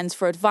older friends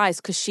for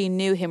advice because she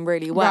knew him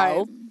really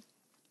well. Right.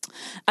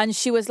 And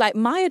she was like,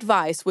 my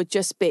advice would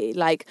just be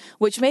like,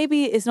 which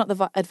maybe is not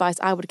the advice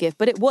I would give,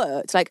 but it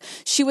worked. Like,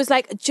 she was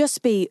like,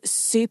 just be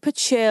super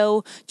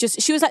chill.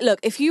 She was like, look,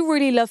 if you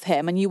really love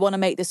him and you want to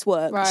make this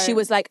work, she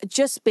was like,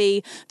 just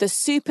be the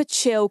super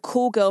chill,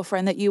 cool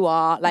girlfriend that you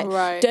are.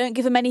 Like, don't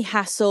give him any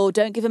hassle.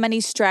 Don't give him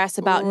any stress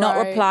about not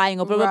replying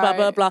or blah, blah, blah,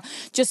 blah, blah.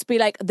 Just be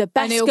like the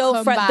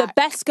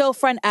best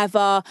girlfriend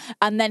ever.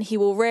 And then he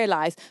will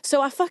realize.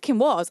 So I fucking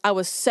was. I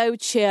was so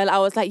chill. I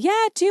was like,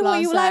 yeah, do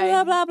what you like,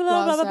 blah, blah,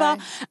 blah, blah, blah,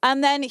 blah.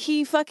 And then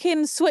he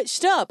fucking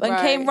switched up and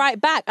came right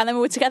back. And then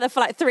we were together for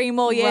like 3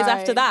 more years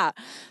after that.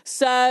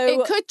 So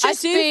it could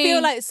just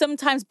feel like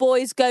sometimes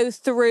boys go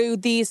through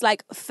these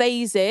like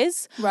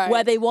phases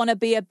where they want to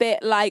be a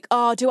bit like,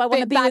 oh, do I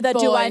want to be with her?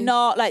 Do I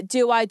not? Like,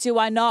 do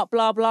I not?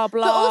 Blah, blah,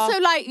 blah. But also,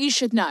 like, you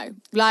should know.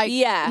 Like,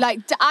 like,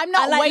 I'm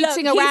not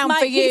waiting around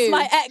for you. He's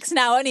my ex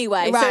now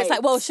anyway. So it's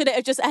like, well, should it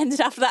have just ended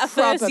after that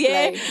first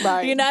year?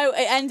 You know,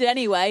 it ended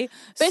anyway.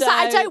 But it's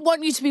like, I don't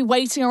want you to be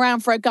waiting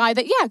around for a guy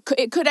that,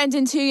 it could end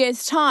in 2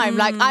 years' time.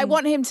 Like, I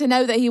want him to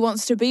know that he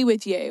wants to be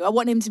with you. I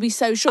want him to be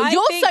so sure.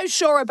 You're so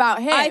sure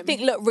about him. I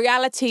think, look,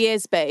 reality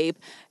is, babe.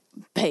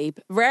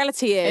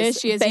 Reality is,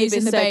 she is babe using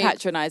is the so babe.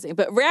 patronising.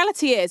 But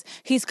reality is,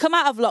 he's come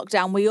out of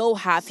lockdown. We all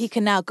have. He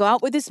can now go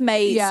out with his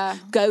mates,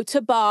 go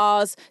to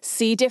bars,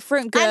 see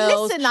different girls.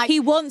 And listen, like, he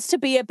wants to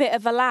be a bit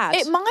of a lad.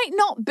 It might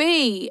not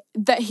be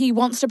that he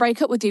wants to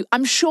break up with you.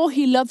 I'm sure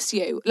he loves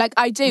you. Like,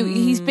 I do.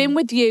 He's been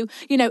with you.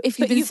 You know, if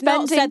you've been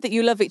spending, not said that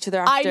you love each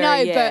other after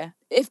a year. But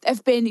if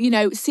they've been, you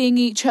know, seeing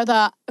each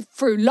other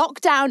through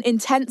lockdown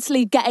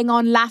intensely, getting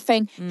on,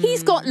 laughing,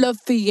 he's got love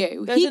for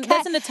you.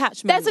 There's an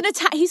attachment.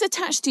 He's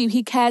attached to you.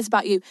 He cares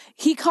about you.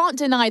 He can't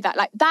deny that.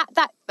 Like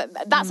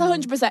that's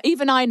 100%.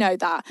 Even I know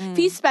that. If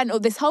he's spent all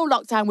this whole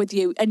lockdown with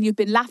you and you've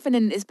been laughing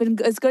and it's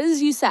been as good as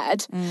you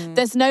said,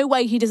 there's no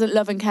way he doesn't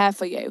love and care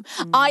for you.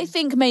 I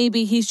think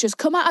maybe he's just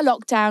come out of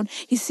lockdown.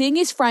 He's seeing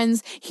his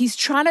friends. He's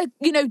trying to,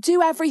 you know,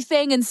 do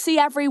everything and see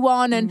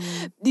everyone and,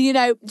 you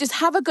know, just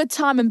have a good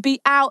time and be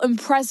out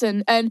and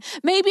present. And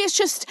maybe it's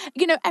just,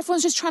 you know,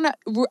 everyone's just trying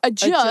to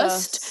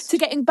adjust to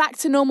getting back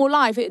to normal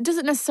life. It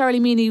doesn't necessarily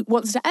mean he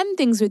wants to end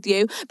things with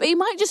you, but it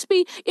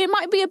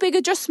might be a big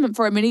adjustment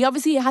for him. And he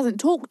obviously hasn't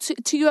talked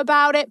to you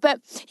about it, but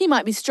he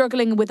might be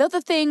struggling with other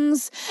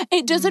things.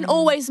 It doesn't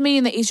always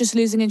mean that he's just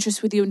losing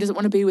interest with you and doesn't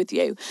want to be with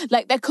you.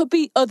 Like, there could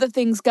be other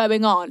things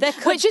going on,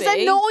 which is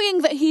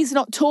annoying that he's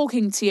not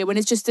talking to you and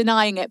is just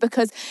denying it,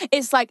 because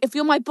it's like, if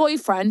you're my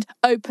boyfriend,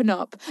 open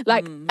up.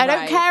 Like, I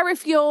don't care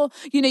if you're,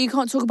 you know, you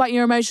can't talk about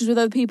your emotions with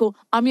other people.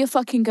 I'm your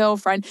fucking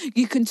girlfriend.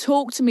 You can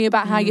talk to me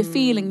about how you're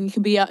feeling. You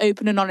can be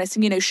open and honest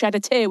and, you know, shed a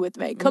tear with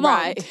me. Come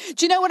on.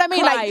 Do you know what I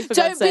mean? Cry, like,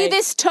 don't be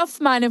this tough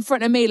man in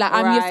front of me like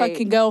I'm your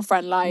fucking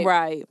girlfriend. Like,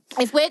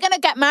 if we're going to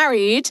get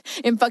married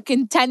in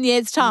fucking 10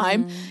 years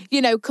time,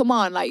 you know, come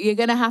on, like, you're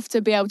going to have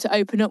to be able to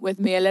open up with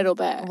me a little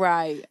bit.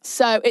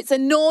 So it's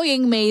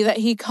annoying me that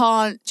he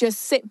can't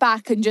just sit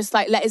back and just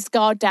like let his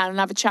guard down and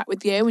have a chat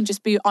with you and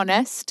just be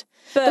honest.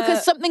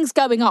 Because something's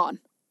going on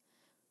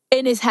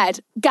in his head,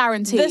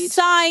 guaranteed. The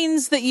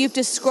signs that you've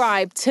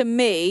described to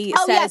me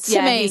says,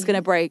 to me. He's going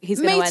to break.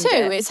 He's going to end it.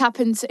 Me too. It's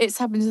happened to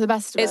the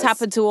best of us. It's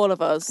happened to all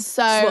of us.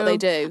 So it's what they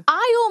do.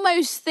 I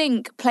almost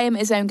think play him at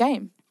his own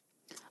game.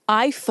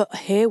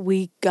 Here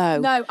we go.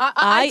 No,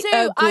 I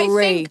do.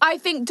 Agree. I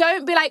think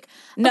don't be like,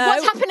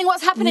 what's happening?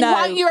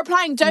 Why aren't you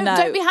replying?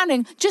 Don't be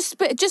handing. Just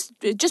play This him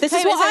is at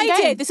his what own I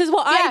game. did. This is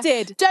what I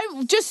did.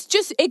 Don't just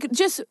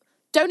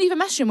don't even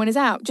message him when he's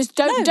out. Just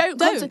don't.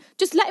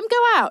 Just let him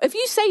go out. If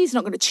you say he's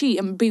not going to cheat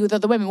and be with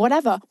other women,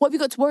 whatever, what have you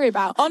got to worry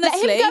about?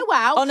 Honestly, let him go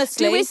out,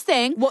 do his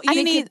thing.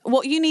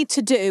 What you need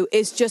to do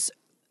is just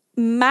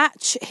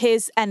match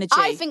his energy.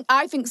 I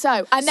think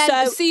so. And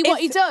then see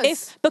what he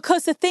does.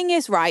 Because the thing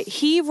is, right,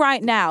 he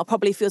right now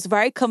probably feels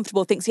very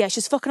comfortable, thinks, yeah,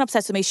 she's fucking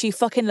obsessed with me, she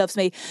fucking loves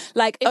me.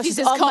 Like, she's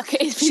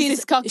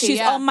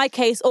on my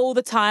case all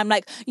the time.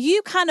 Like,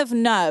 you kind of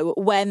know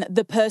when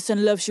the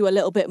person loves you a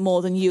little bit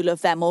more than you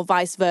love them, or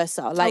vice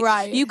versa.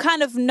 Like, you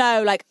kind of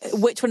know, like,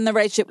 which one in the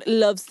relationship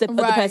loves the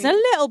other person a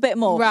little bit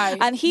more. Right.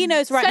 And he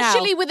knows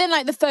especially within,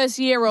 like, the first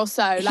year or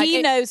so. Like,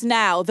 he knows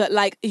now that,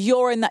 like,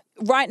 you're in that,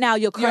 right now,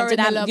 your current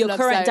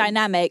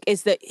dynamic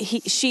is that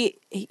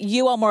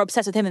you are more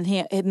obsessed with him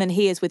than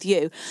he is with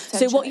you.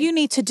 So what you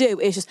need to do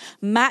is just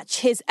match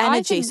his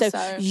energy. So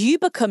you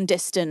become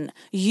distant,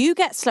 you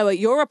get slower,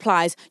 your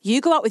replies, you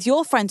go out with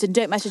your friends and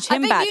don't message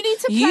him back. You need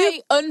to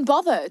play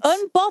unbothered.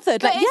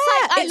 But like,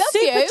 I love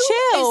super you.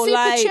 Chill.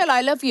 It's super chill.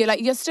 I love you.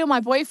 Like, you're still my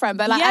boyfriend,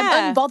 but like,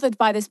 I'm unbothered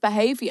by this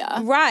behaviour.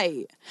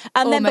 Right.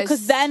 And then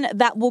because then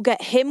that will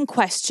get him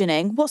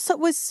questioning, what's up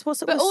with Sarah?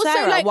 But also,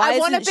 like, I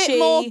want a bit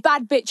more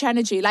bad bitch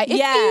energy. Like,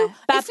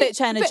 bad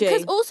bitch energy.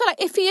 Because also,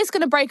 like, if he is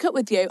going to break up with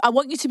with you, I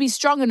want you to be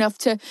strong enough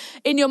to,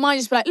 in your mind,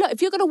 just be like, look,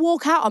 if you're going to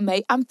walk out on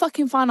me, I'm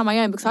fucking fine on my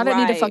own because I don't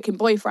need a Right. fucking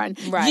boyfriend.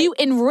 Right. You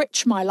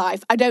enrich my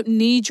life. I don't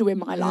need you in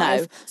my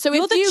life. So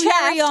You're if the you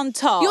cherry left, on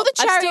top. You're the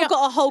cherry. I've still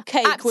got a whole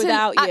cake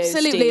without you,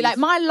 Absolutely. Steve. Like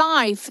my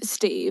life,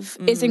 Steve,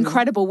 is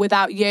incredible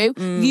without you.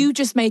 You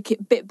just make it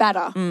a bit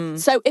better.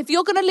 So if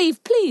you're going to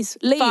leave, please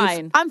leave.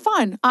 Fine. I'm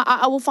fine.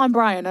 I will find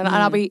Brian and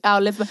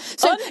I'll live.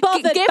 So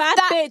Unbothered give bad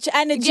that bitch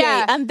energy,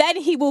 Yeah. and then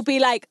he will be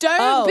like,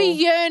 Don't be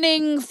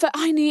yearning for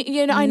I need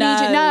you.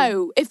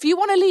 No, if you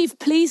want to leave,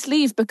 please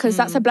leave because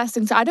that's a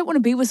blessing. So I don't want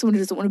to be with someone who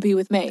doesn't want to be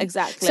with me.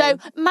 Exactly. So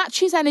match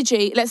his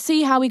energy. Let's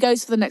see how he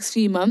goes for the next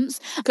few months.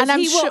 And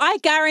I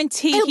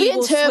guarantee he'll be in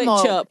will turmoil.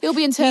 switch up. He'll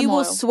be in He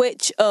will turmoil.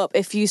 switch up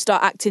if you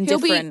start acting He'll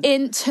different. be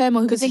in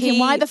turmoil. He'll be 'Cause thinking, he-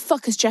 why the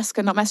fuck has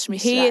Jessica not messaged me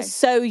He today? is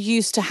so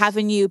used to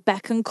having you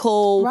beck and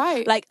call.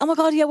 Right. Like, oh my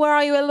God, yeah, where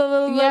are you? Blah,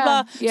 blah, blah, Yeah,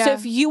 blah. yeah. So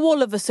if you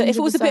all of a sudden, if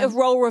it was a bit of 100%.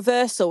 role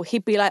reversal,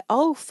 he'd be like,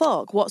 oh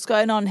fuck, what's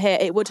going on here?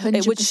 It would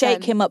shake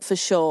 100%. him up for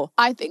sure.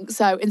 I think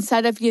so.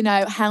 Instead of,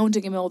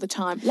 hounding him all the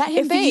time, let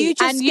him If be. you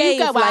just and gave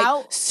you go like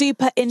out.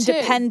 super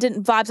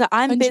independent vibes, like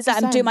I'm busy,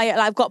 I'm 100%. doing my,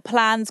 I've got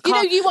plans. You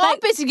are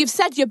like, busy. You've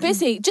said you're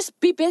busy. Just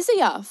be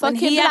busier. when Fucking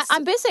he be like, asks-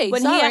 I'm busy.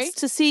 When Sorry. he asks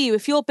to see you,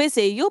 if you're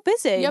busy, you're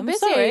busy. You're I'm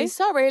busy.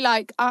 sorry.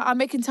 Like I'm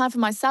making time for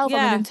myself.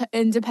 Yeah. I'm an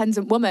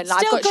independent woman. Like,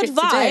 Still I've got good shit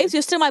to vibes. do.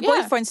 You're still my Yeah,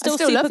 boyfriend. I Still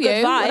still super love good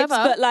you, vibes. whatever.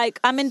 But like,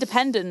 I'm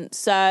independent,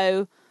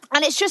 so.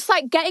 And it's just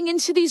like getting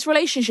into these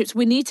relationships.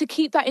 We need to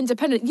keep that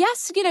independent.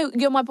 Yes,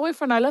 you're my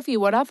boyfriend. I love you,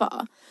 whatever.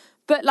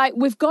 But like,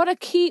 we've got to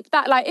keep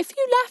that. Like, if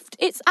you left,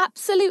 it's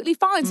absolutely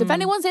fine. So if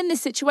anyone's in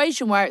this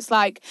situation where it's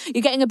like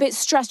you're getting a bit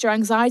stressed, your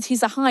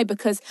anxieties are high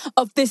because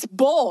of this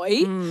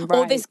boy or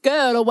right. this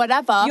girl or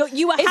whatever.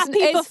 You were it's- happy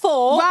it's-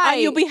 before, right.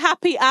 and you'll be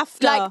happy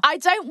after. Like, I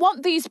don't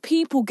want these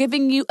people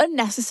giving you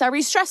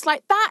unnecessary stress.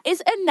 Like, that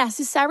is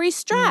unnecessary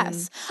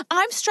stress.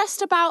 I'm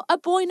stressed about a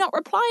boy not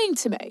replying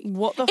to me.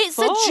 What the It's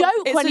fuck? a joke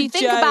It's when a you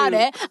think about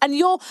joke. it. And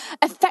you're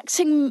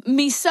affecting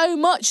me so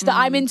much that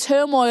I'm in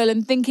turmoil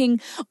and thinking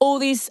all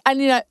these,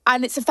 and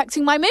it's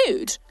affecting my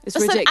mood. It's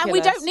And we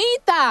ridiculous. don't need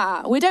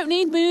that. We don't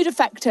need mood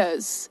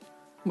affectors.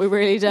 we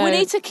really don't. We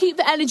need to keep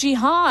the energy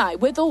high,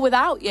 with or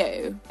without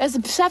you. There's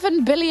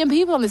 7 billion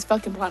people on this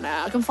fucking planet.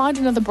 I can find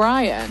another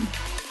Brian.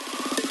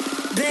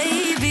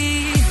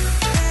 Baby.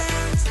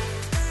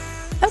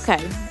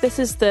 Okay, this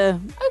is the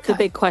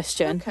big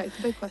question. Okay,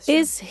 the big question.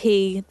 Is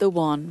he the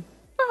one?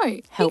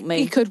 Right. Help me.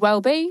 He could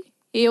well be.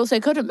 He also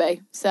couldn't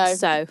be. So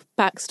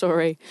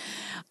Backstory.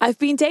 I've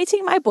been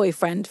dating my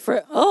boyfriend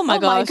for, oh my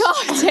gosh. my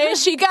God, here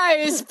she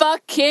goes.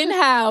 Fucking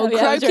hell. Oh, yeah,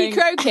 Croaky, drink.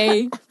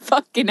 croaky.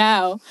 Fucking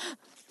hell.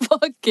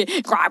 Fucking.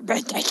 I've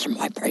been dating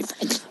my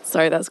boyfriend.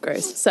 Sorry, that's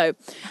gross. So,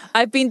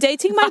 I've been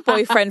dating my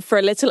boyfriend for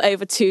a little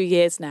over 2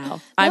 years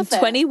now. I'm Love it.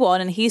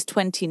 21 and he's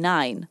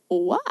 29.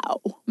 Wow.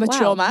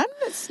 Mature Wow. man.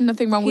 There's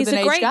nothing wrong He's with an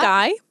a age great gap.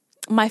 guy.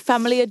 My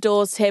family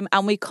adores him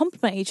and we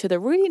complement each other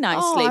really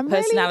nicely, I'm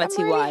really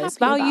personality-wise, happy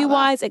about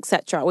value-wise,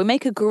 etc. We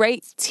make a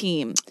great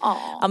team.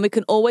 Aw. And we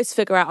can always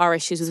figure out our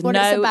issues with what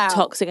it's no about.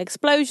 toxic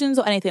explosions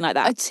or anything like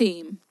that. A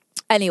team.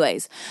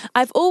 Anyways,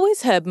 I've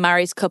always heard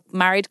married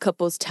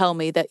couples tell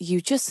me that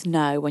you just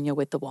know when you're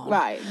with the one.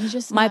 Right. You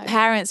just My know.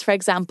 parents, for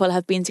example,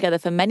 have been together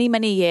for many,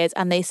 many years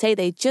and they say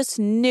they just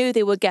knew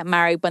they would get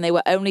married when they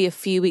were only a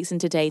few weeks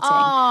into dating.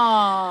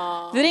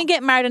 Aww. They didn't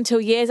get married until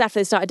years after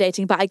they started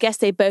dating, but I guess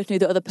they both knew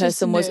the other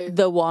person was knew.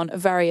 the one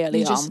very early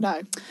You on. just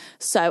know.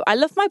 So I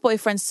love my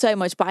boyfriend so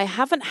much, but I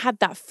haven't had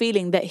that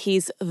feeling that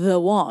he's the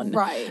one.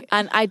 Right.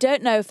 And I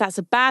don't know if that's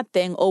a bad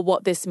thing or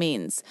what this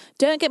means.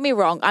 Don't get me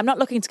wrong, I'm not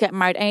looking to get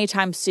married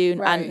anytime soon,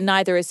 Right. and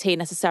neither is he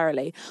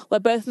necessarily. We're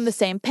both on the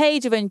same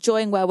page of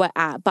enjoying where we're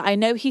at, but I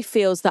know he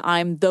feels that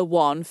I'm the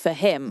one for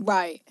him.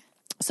 Right.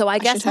 So I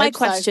guess should my hope so.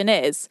 question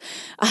is,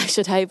 I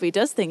should hope he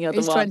does think you're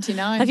He's the one.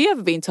 29. Have you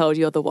ever been told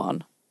you're the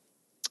one?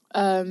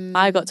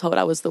 I got told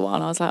I was the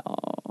one. I was like, oh.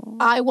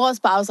 I was,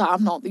 but I was like,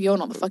 you're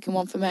not the fucking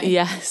one for me.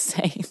 Yeah,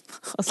 same.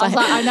 I was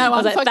I know,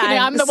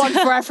 I'm the one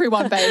for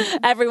everyone, babe.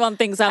 Everyone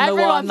thinks I'm the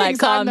Everyone one. Like, thinks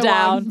calm I'm the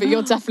down. one, but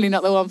you're definitely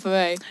not the one for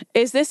me.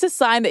 Is this a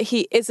sign that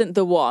he isn't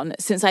the one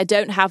since I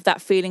don't have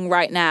that feeling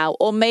right now?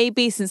 Or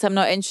maybe since I'm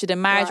not interested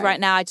in marriage right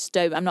now,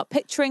 I'm not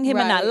picturing him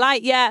in that Right.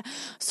 light yet.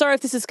 Sorry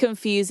if this is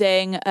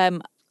confusing.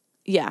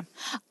 Yeah.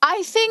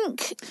 I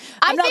think...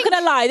 I'm not going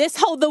to lie. This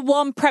whole the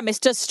one premise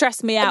does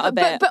stress me out a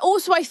bit. But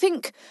also, I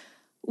think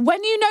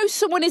when you know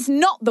someone is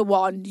not the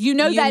one, you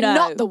know they're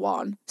not the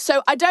one.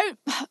 So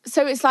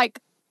so it's like,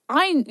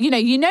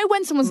 you know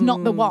when someone's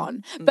not the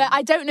one, but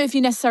I don't know if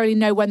you necessarily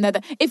know when they're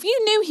if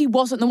you knew he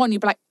wasn't the one,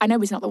 you'd be like, I know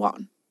he's not the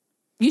one.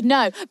 You'd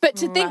know. But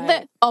to think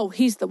that,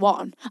 he's the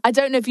one, I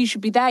don't know if you should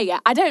be there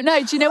yet. I don't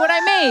know. Do you know what I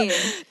mean?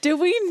 Do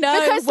we know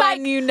Because,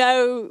 when you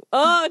know?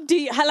 Oh,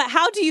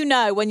 how do you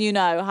know when you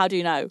know? How do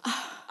you know?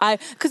 I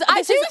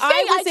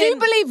do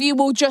believe you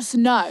will just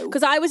know.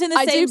 Because I was in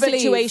the same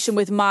situation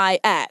with my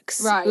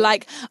ex. Right.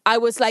 Like, I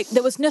was like,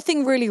 there was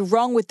nothing really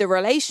wrong with the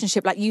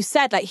relationship. Like you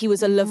said, like he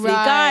was a lovely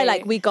guy.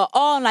 Like we got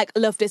on, like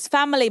loved his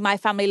family. My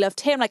family loved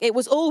him. Like it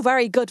was all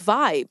very good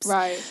vibes.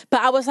 Right.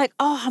 But I was like,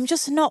 oh, I'm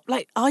just not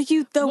like, are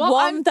you the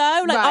one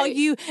though? Like, are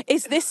you,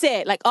 is this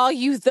it? Like, are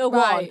you the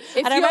one?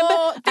 If I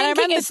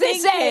remember is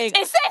this it?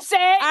 Is this it?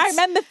 I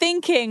remember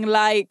thinking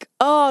like,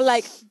 oh,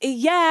 like,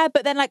 yeah,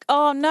 but then like,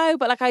 oh no,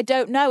 but like, I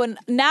don't know. And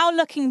now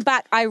looking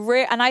back,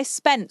 and I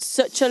spent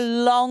such a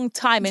long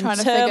time in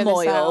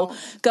turmoil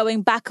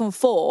going back and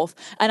forth.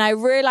 And I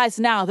realised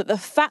now that the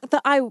fact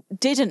that I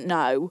didn't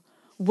know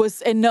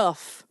was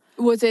enough.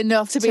 To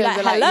be like,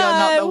 hello, you're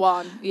not the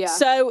one. Yeah.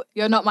 So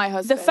you're not my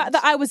husband. The fact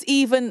that I was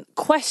even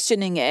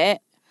questioning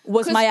it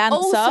was my answer.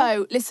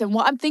 Also, listen,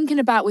 what I'm thinking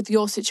about with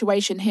your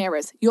situation here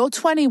is you're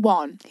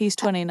 21. He's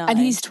 29. And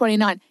he's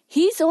 29.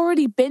 He's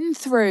already been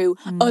through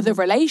other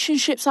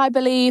relationships, I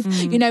believe.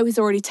 You know, he's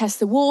already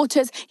tested the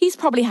waters. He's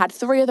probably had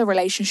 3 other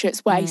relationships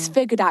where he's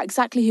figured out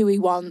exactly who he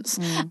wants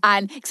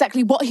and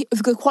exactly what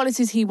the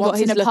qualities he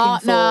wants in a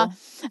partner.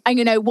 And,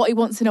 you know, what he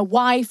wants in a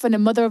wife and a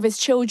mother of his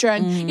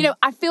children. You know,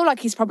 I feel like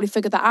he's probably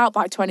figured that out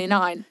by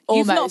 29. You've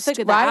almost, not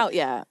figured that out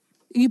yet.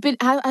 You've been,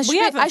 has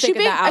she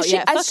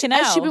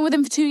been with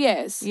him for 2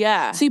 years?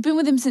 Yeah. So you've been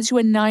with him since you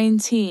were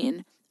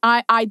 19.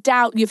 I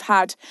doubt you've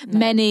had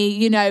many,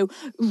 you know,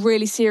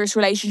 really serious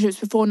relationships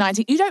before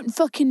 19. You don't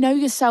fucking know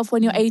yourself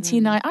when you're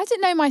 18, 19. I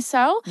didn't know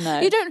myself. No.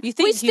 You don't. You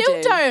think we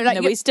still don't. Like,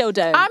 no, we still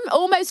don't. I'm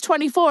almost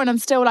 24 and I'm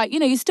still like, you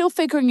know, you're still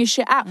figuring your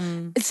shit out.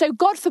 So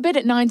God forbid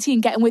at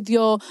 19 getting with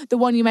the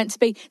one you're meant to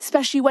be,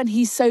 especially when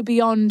he's so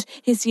beyond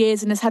his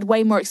years and has had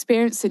way more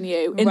experience than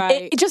you.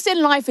 Just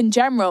in life in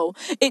general.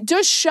 It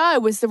does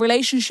show as the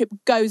relationship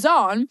goes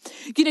on,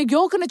 you know,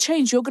 you're going to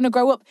change. You're going to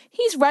grow up.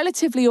 He's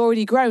relatively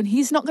already grown.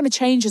 He's not going to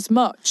change as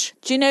much.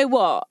 Do you know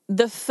what?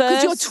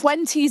 Because your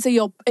 20s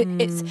are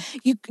it's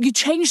you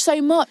change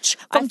so much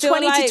from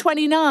 20 to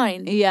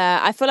 29. Yeah,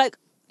 I feel like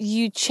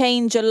you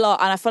change a lot,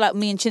 and I feel like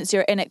me and Chintzy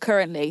are in it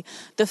currently.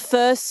 The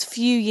first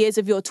few years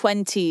of your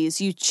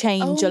 20s, you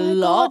change a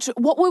lot. God.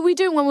 What were we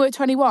doing when we were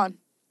 21?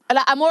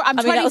 I'm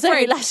 23. That was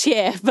only last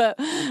year, but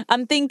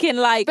I'm thinking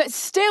like... But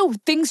still,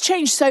 things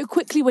change so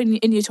quickly when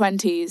in your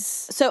 20s.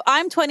 So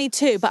I'm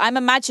 22, but I'm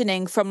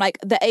imagining from like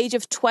the age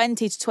of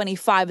 20 to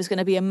 25 is going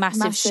to be a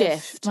massive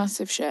shift.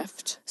 Massive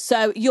shift.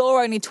 So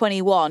you're only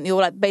 21.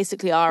 You're like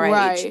basically our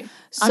age.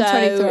 So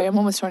I'm 23. I'm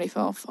almost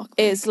 24. Fuck.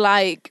 It's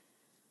like...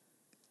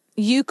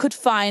 You could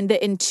find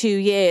that in 2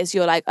 years,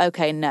 you're like,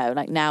 okay, no,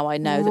 like now I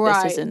know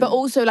that this isn't... But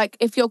also, like,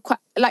 if you're...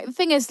 Like, the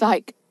thing is,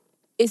 like,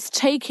 it's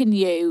taken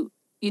you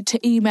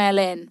to email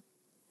in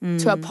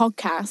to a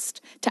podcast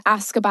to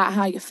ask about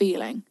how you're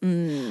feeling.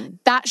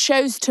 That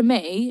shows to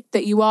me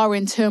that you are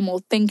in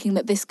turmoil thinking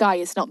that this guy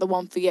is not the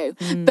one for you.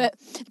 But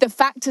the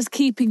factors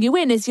keeping you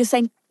in is you're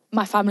saying,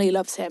 my family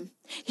loves him.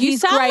 You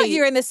sound great. Like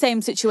you're in the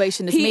same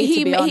situation as me,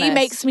 to be honest. He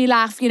makes me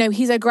laugh. You know,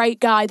 he's a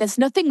great guy. There's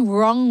nothing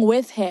wrong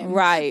with him.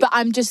 Right. But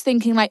I'm just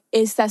thinking, like,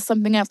 is there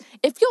something else?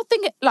 If you're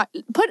thinking, like,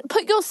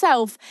 put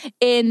yourself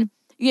in,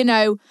 you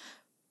know...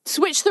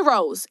 Switch the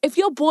roles. If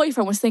your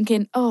boyfriend was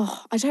thinking,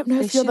 oh, I don't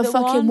know if you're the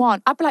fucking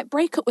one, I'd be like,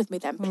 break up with me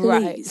then, please.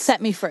 Right.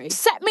 Set me free.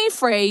 Set me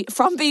free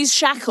from these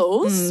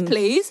shackles,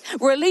 please.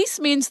 Release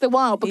me into the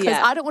wild because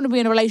I don't want to be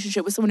in a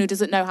relationship with someone who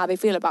doesn't know how they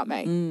feel about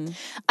me.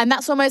 And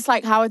that's almost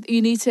like how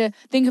you need to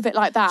think of it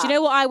like that. Do you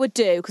know what I would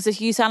do? Because if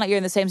you sound like you're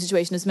in the same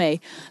situation as me,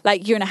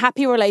 like you're in a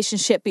happy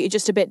relationship, but you're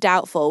just a bit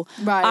doubtful.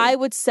 Right. I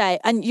would say,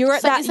 and you're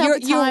at that,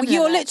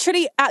 you're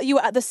literally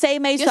at the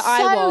same age that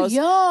I was.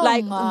 Young.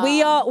 Like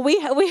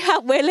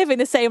we're living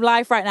the same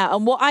life right now.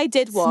 And what I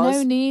did was...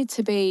 no need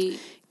to be...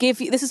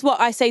 This is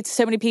what I say to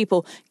so many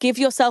people. Give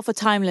yourself a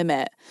time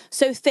limit.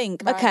 So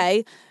think,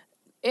 okay...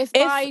 If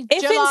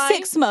in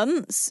 6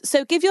 months,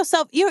 so give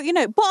yourself, you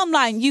know, bottom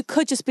line, you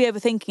could just be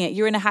overthinking it.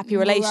 You're in a happy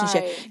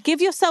relationship. Right.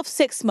 Give yourself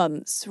 6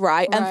 months,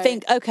 right? And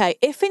think, okay,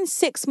 if in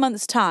 6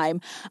 months'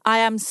 time I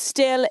am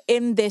still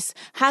in this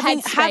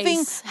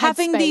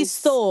having these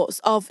thoughts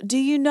of, do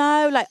you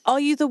know, like, are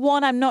you the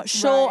one? I'm not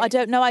sure. Right. I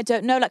don't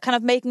know. Like, kind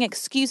of making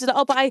excuses. Like,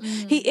 oh, but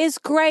he is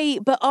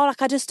great, but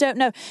like I just don't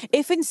know.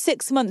 If in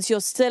 6 months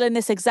you're still in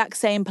this exact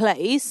same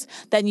place,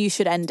 then you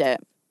should end it.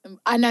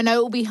 And I know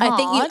it will be hard. I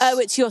think you owe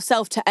it to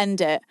yourself to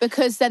end it.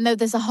 Because then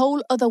there's a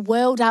whole other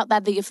world out there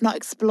that you've not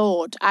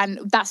explored. And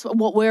that's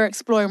what we're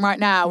exploring right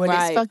now.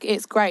 And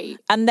it's great.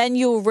 And then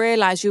you'll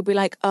realise, you'll be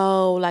like,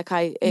 oh, like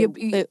it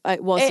wasn't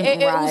right. It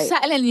will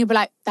settle in and you'll be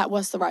like, that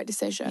was the right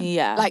decision.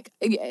 Yeah. Like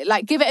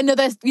give it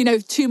another,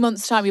 2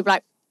 months' time, you'll be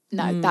like,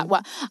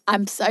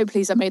 I'm so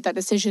pleased I made that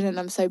decision, and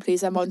I'm so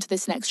pleased I'm on to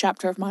this next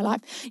chapter of my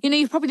life. You know,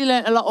 you've probably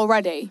learned a lot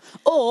already.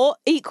 Or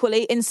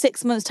equally, in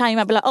 6 months' time, you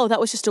might be like, oh, that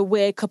was just a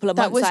weird couple of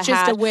months I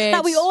had.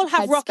 Like, we all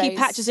have rocky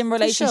patches in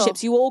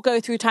relationships. You all go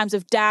through times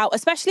of doubt,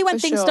 especially when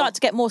things start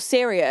to get more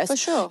serious. For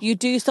sure. You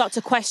do start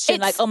to question,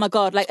 like, oh my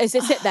God, like, is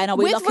this it then? Are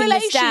we locking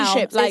this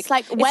down? Like,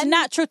 it's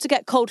natural to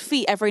get cold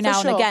feet every now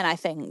and again, I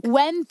think.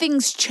 When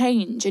things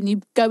change and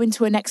you go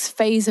into a next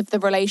phase of the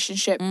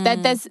relationship,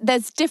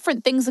 there's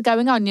different things are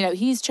going on. You know,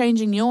 he's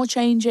changing, you're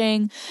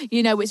changing.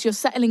 You know, you're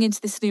settling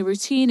into this new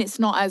routine. It's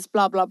not as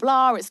blah, blah,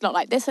 blah. It's not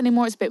like this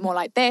anymore. It's a bit more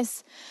like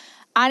this.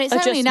 And it's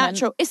only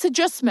natural. It's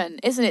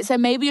adjustment, isn't it? So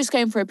maybe you're just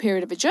going for a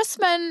period of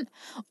adjustment,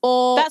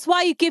 or... That's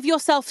why you give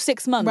yourself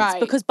 6 months. Right.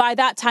 Because by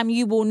that time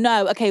you will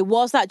know, okay,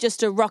 was that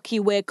just a rocky,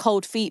 weird,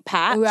 cold feet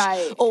patch?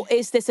 Right. Or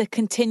is this a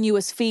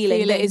continuous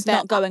feeling that is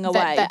not going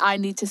away? That I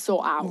need to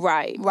sort out.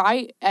 Right.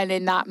 Right? And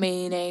in that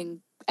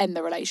meaning, end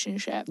the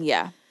relationship.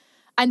 Yeah.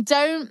 And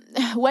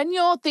when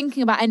you're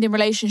thinking about ending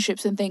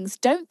relationships and things,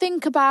 don't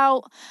think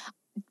about,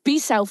 be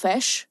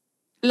selfish.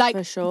 Like,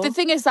 For sure. The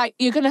thing is, like,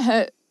 you're going to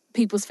hurt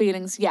people's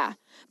feelings, yeah.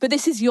 But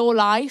this is your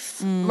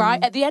life,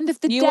 right? At the end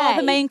of the day... You are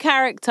the main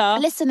character.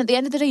 Listen, at the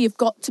end of the day, you've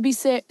got to be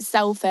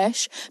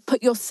selfish.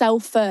 Put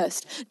yourself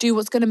first. Do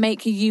what's going to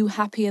make you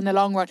happy in the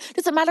long run.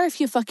 Doesn't matter if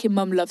your fucking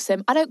mum loves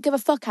him. I don't give a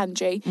fuck,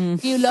 Angie.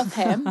 If you love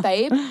him,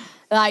 babe...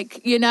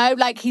 Like, you know,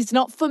 like, he's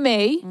not for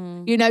me,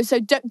 you know, so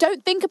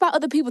don't think about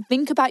other people.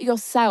 Think about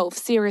yourself,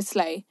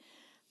 seriously.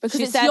 Because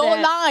it's your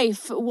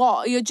life.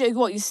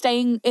 You're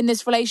staying in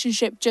this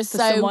relationship just for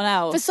someone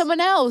else? For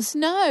someone else.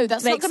 No,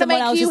 that's not going to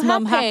make you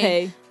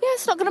happy. Yeah,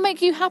 it's not going to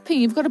make you happy.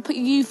 You've got to put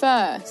you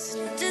first.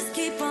 Just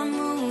keep on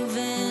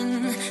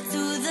moving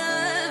through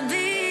the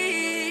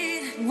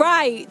beat.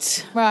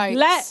 Right. Right.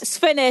 Let's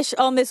finish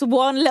on this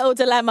one little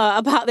dilemma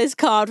about this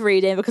card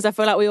reading, because I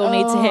feel like we all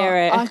need to hear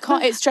it. I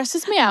can't. It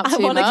stresses me out too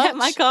much. I want to get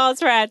my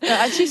cards read. It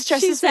actually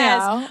stresses me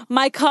out.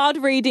 My card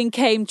reading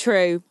came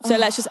true. So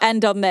let's just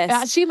end on this. It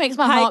actually makes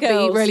my heart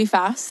beat really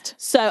fast.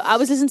 So I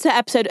was listening to an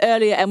episode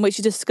earlier in which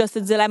you discussed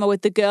the dilemma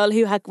with the girl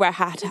who had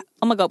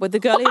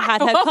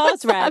her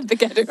cards read.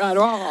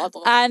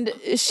 And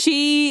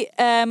she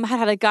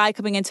had a guy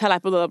coming into her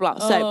life, blah, blah, blah.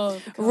 So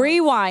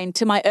rewind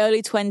to my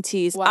early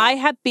 20s. Wow. I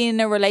had been in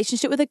a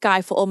relationship with a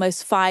guy for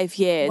almost 5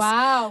 years.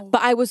 Wow.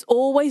 But I was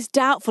always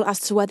doubtful as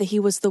to whether he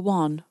was the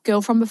one.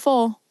 Girl from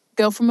before.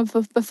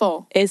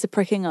 Is a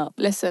pricking up.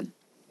 Listen.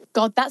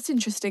 God, that's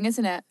interesting,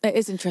 isn't it? It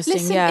is interesting,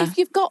 Listen, yeah. if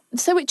you've got...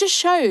 So it just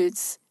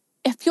shows,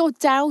 if you're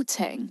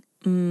doubting,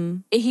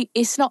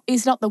 he's not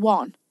the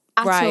one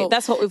at all.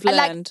 That's what we've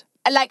learned.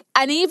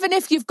 And even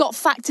if you've got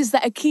factors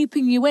that are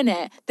keeping you in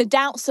it, the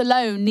doubts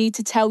alone need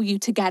to tell you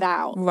to get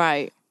out.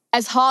 Right.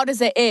 As hard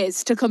as it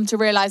is to come to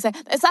realise that,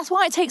 that's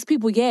why it takes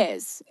people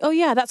years. Oh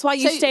yeah, that's why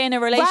you stay in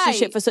a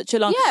relationship for such a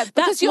long. Yeah,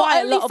 that's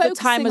why a lot of the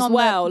time as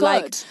well,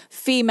 like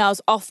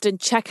females often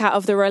check out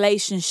of the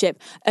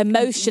relationship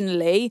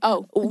emotionally.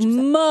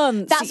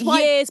 Months,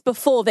 years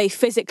before they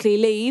physically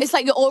leave. It's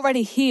like you're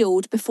already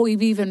healed before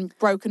you've even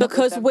broken up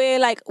with them. We're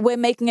like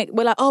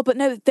oh, but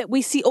no, that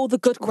we see all the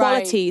good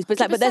qualities, but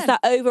it's like, but there's that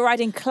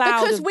overriding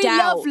cloud because of we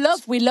doubt. love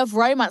love, we love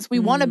romance, we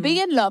want to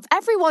be in love.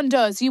 Everyone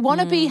does. You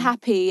want to be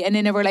happy and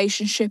in a relationship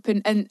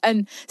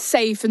and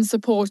safe and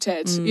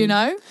supported, you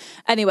know?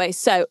 Anyway,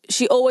 so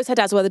she always had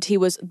doubts whether he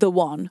was the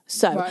one.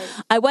 So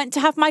I went to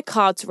have my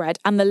cards read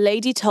and the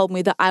lady told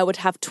me that I would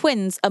have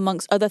twins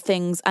amongst other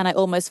things, and I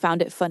almost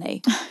found it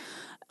funny.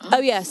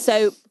 Oh yeah,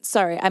 so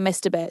sorry, I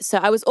missed a bit. So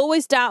I was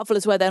always doubtful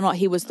as whether or not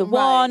he was the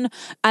one,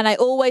 and I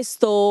always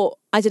thought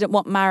I didn't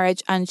want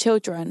marriage and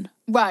children.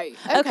 Right.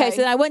 Okay, so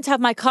then I went to have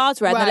my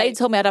cards read, and the lady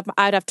told me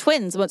I'd have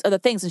twins amongst other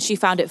things, and she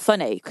found it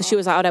funny because she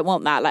was like, I don't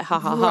want that, like, ha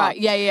ha ha. Right,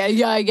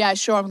 yeah,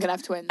 sure, I'm going to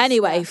have twins.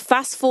 Anyway,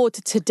 fast forward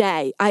to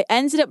today. I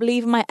ended up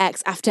leaving my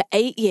ex after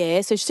 8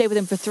 years, so she stayed with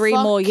him for 3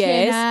 more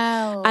years.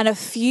 Hell. And a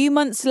few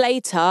months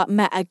later,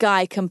 met a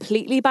guy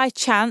completely by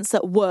chance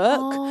at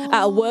work,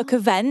 at a work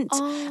event,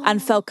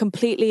 and fell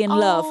completely in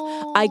love.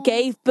 I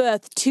gave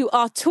birth to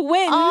our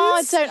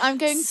twins. I'm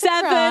going to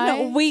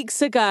 7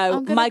 weeks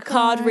ago. My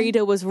card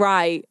reader was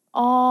right.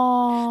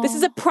 Oh. This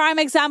is a prime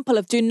example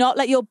of do not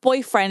let your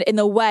boyfriend in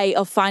the way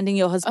of finding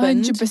your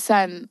husband.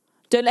 100%.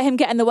 Don't let him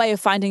get in the way of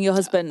finding your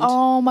husband.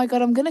 Oh my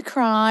God, I'm going to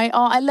cry.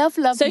 Oh, I love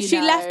So she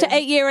left an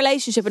 8-year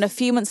relationship, and a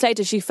few months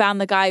later she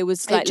found the guy who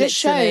was like, it just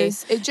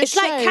shows. It's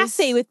like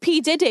Cassie with P.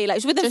 Diddy.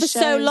 Like, she was with him for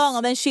so long,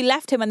 and then she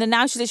left him, and then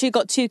now she's literally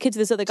got 2 kids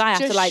with this other guy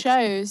after like...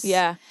 shows.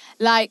 Yeah.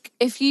 Like,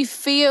 if you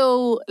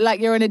feel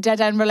like you're in a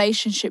dead-end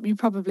relationship, you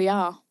probably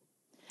are.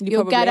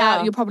 You'll get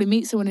out, you'll probably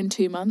meet someone in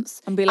 2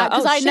 months. And be like,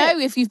 because I know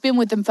if you've been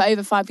with them for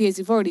over 5 years,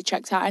 you've already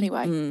checked out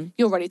anyway.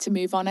 You're ready to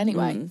move on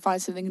anyway.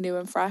 Find something new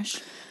and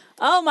fresh.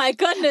 Oh my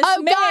goodness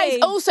me. Guys,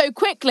 also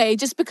quickly,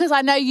 just because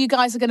I know you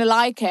guys are going to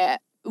like it,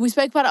 we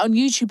spoke about it on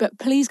YouTube, but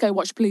please go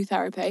watch Blue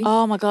Therapy.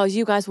 Oh my God,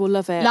 you guys will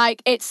love it.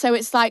 Like, it's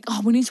like,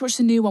 oh, we need to watch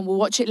the new one. We'll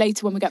watch it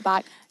later when we get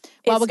back.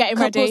 While we're getting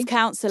ready. Couples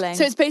counselling.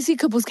 So it's basically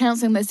couples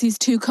counselling. There's these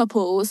two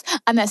couples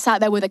and they're sat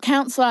there with a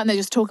counsellor and they're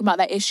just talking about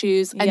their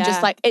issues and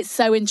just like, it's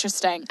so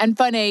interesting and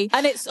funny.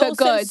 And it's also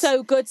good.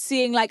 So good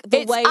seeing like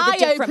the way the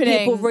different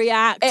people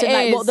react and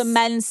like what the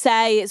men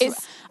say.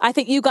 I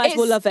think you guys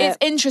will love it. It's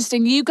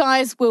interesting. You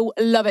guys will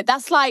love it.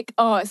 That's like,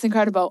 oh, it's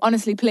incredible.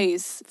 Honestly,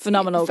 please.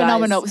 Phenomenal,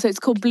 Phenomenal. guys. So it's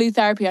called Blue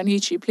Therapy on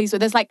YouTube. Please.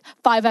 There's like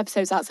 5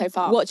 episodes out so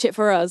far. Watch it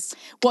for us.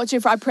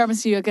 I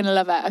promise you're going to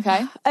love it,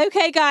 okay?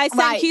 Okay, guys.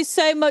 Thank you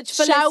so much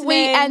for listening. Shall we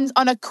end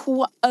on a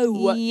quote?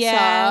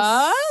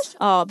 Yes.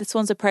 Oh, this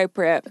one's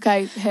appropriate.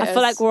 Okay, I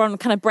feel like we're on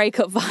kind of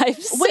breakup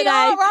vibes We today.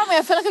 are, aren't we?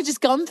 I feel like I've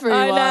just gone through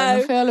one.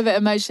 I feel a bit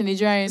emotionally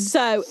drained.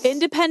 So,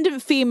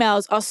 independent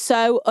females are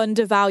so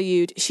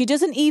undervalued. She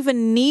doesn't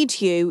even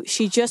need you.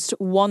 She just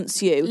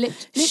wants you.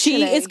 Literally.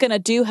 She is going to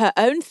do her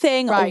own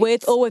thing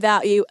with or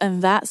without you.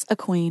 And that's a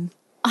queen.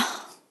 That's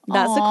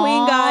a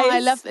queen, guys. I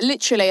love,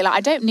 literally, like,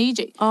 I don't need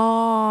you.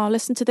 Oh,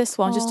 listen to this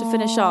one just to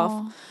finish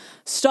off.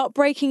 Stop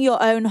breaking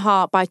your own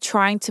heart by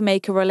trying to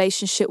make a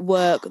relationship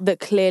work that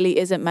clearly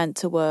isn't meant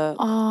to work.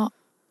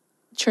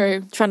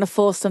 True. Trying to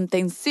force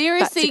something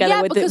seriously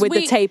back together with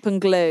the tape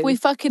and glue. We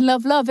fucking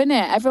love love,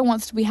 innit? Everyone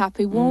wants to be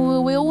happy. We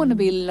all want to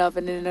be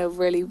loving in a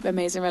really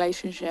amazing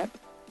relationship.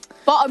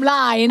 Bottom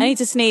line. I need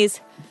to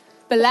sneeze.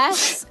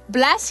 Bless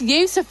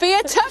you,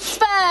 Sophia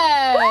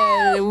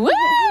Tuxford. Woo!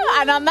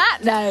 And on that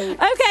note.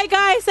 Okay,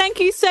 guys, thank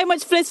you so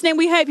much for listening.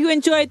 We hope you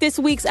enjoyed this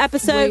week's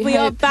episode. We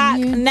are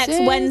back next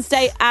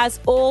Wednesday, as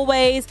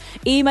always.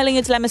 Emailing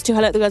your dilemmas to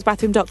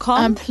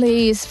hello@thegirlsbathroom.com. And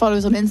please follow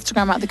us on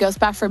Instagram at The Girls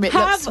Bathroom. It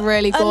looks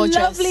really gorgeous.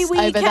 Have a lovely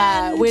weekend. Over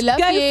there. We love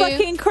you. Go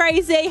fucking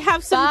crazy.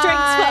 Have some drinks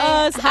for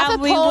us. Have and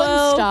a we porn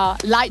will. star.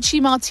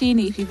 Lychee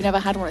martini if you've never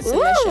had one. It's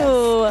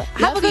delicious.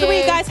 Have a good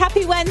week, guys.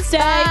 Happy Wednesday.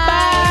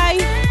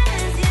 Bye.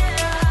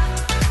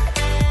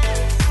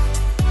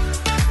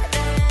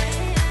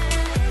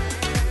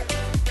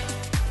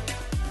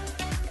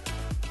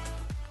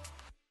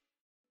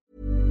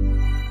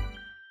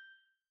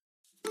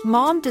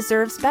 Mom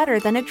deserves better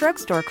than a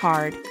drugstore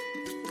card.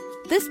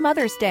 This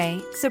Mother's Day,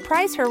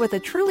 surprise her with a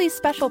truly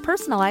special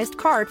personalized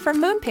card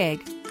from Moonpig.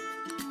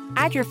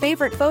 Add your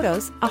favorite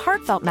photos, a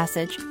heartfelt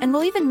message, and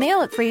we'll even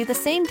mail it for you the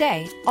same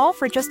day, all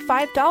for just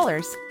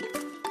 $5.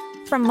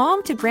 From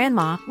mom to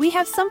grandma, we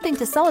have something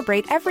to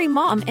celebrate every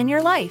mom in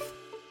your life.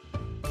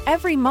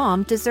 Every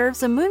mom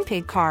deserves a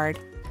Moonpig card.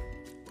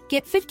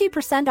 Get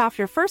 50% off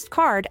your first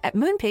card at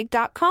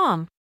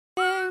moonpig.com.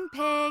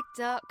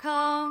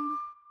 Moonpig.com.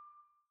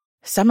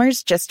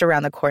 Summer's just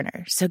around the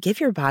corner, so give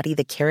your body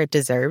the care it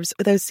deserves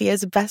with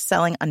Osea's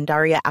best-selling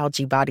Undaria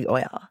Algae Body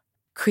Oil.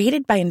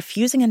 Created by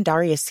infusing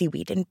Undaria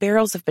seaweed in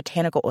barrels of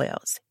botanical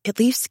oils, it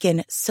leaves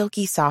skin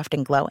silky soft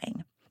and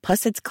glowing.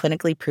 Plus, it's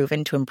clinically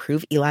proven to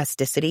improve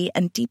elasticity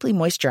and deeply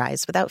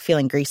moisturize without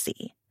feeling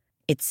greasy.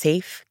 It's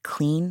safe,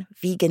 clean,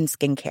 vegan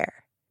skincare.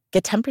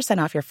 Get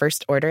 10% off your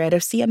first order at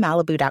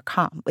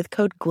OseaMalibu.com with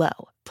code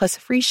GLOW, plus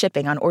free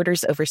shipping on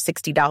orders over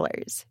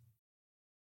 $60.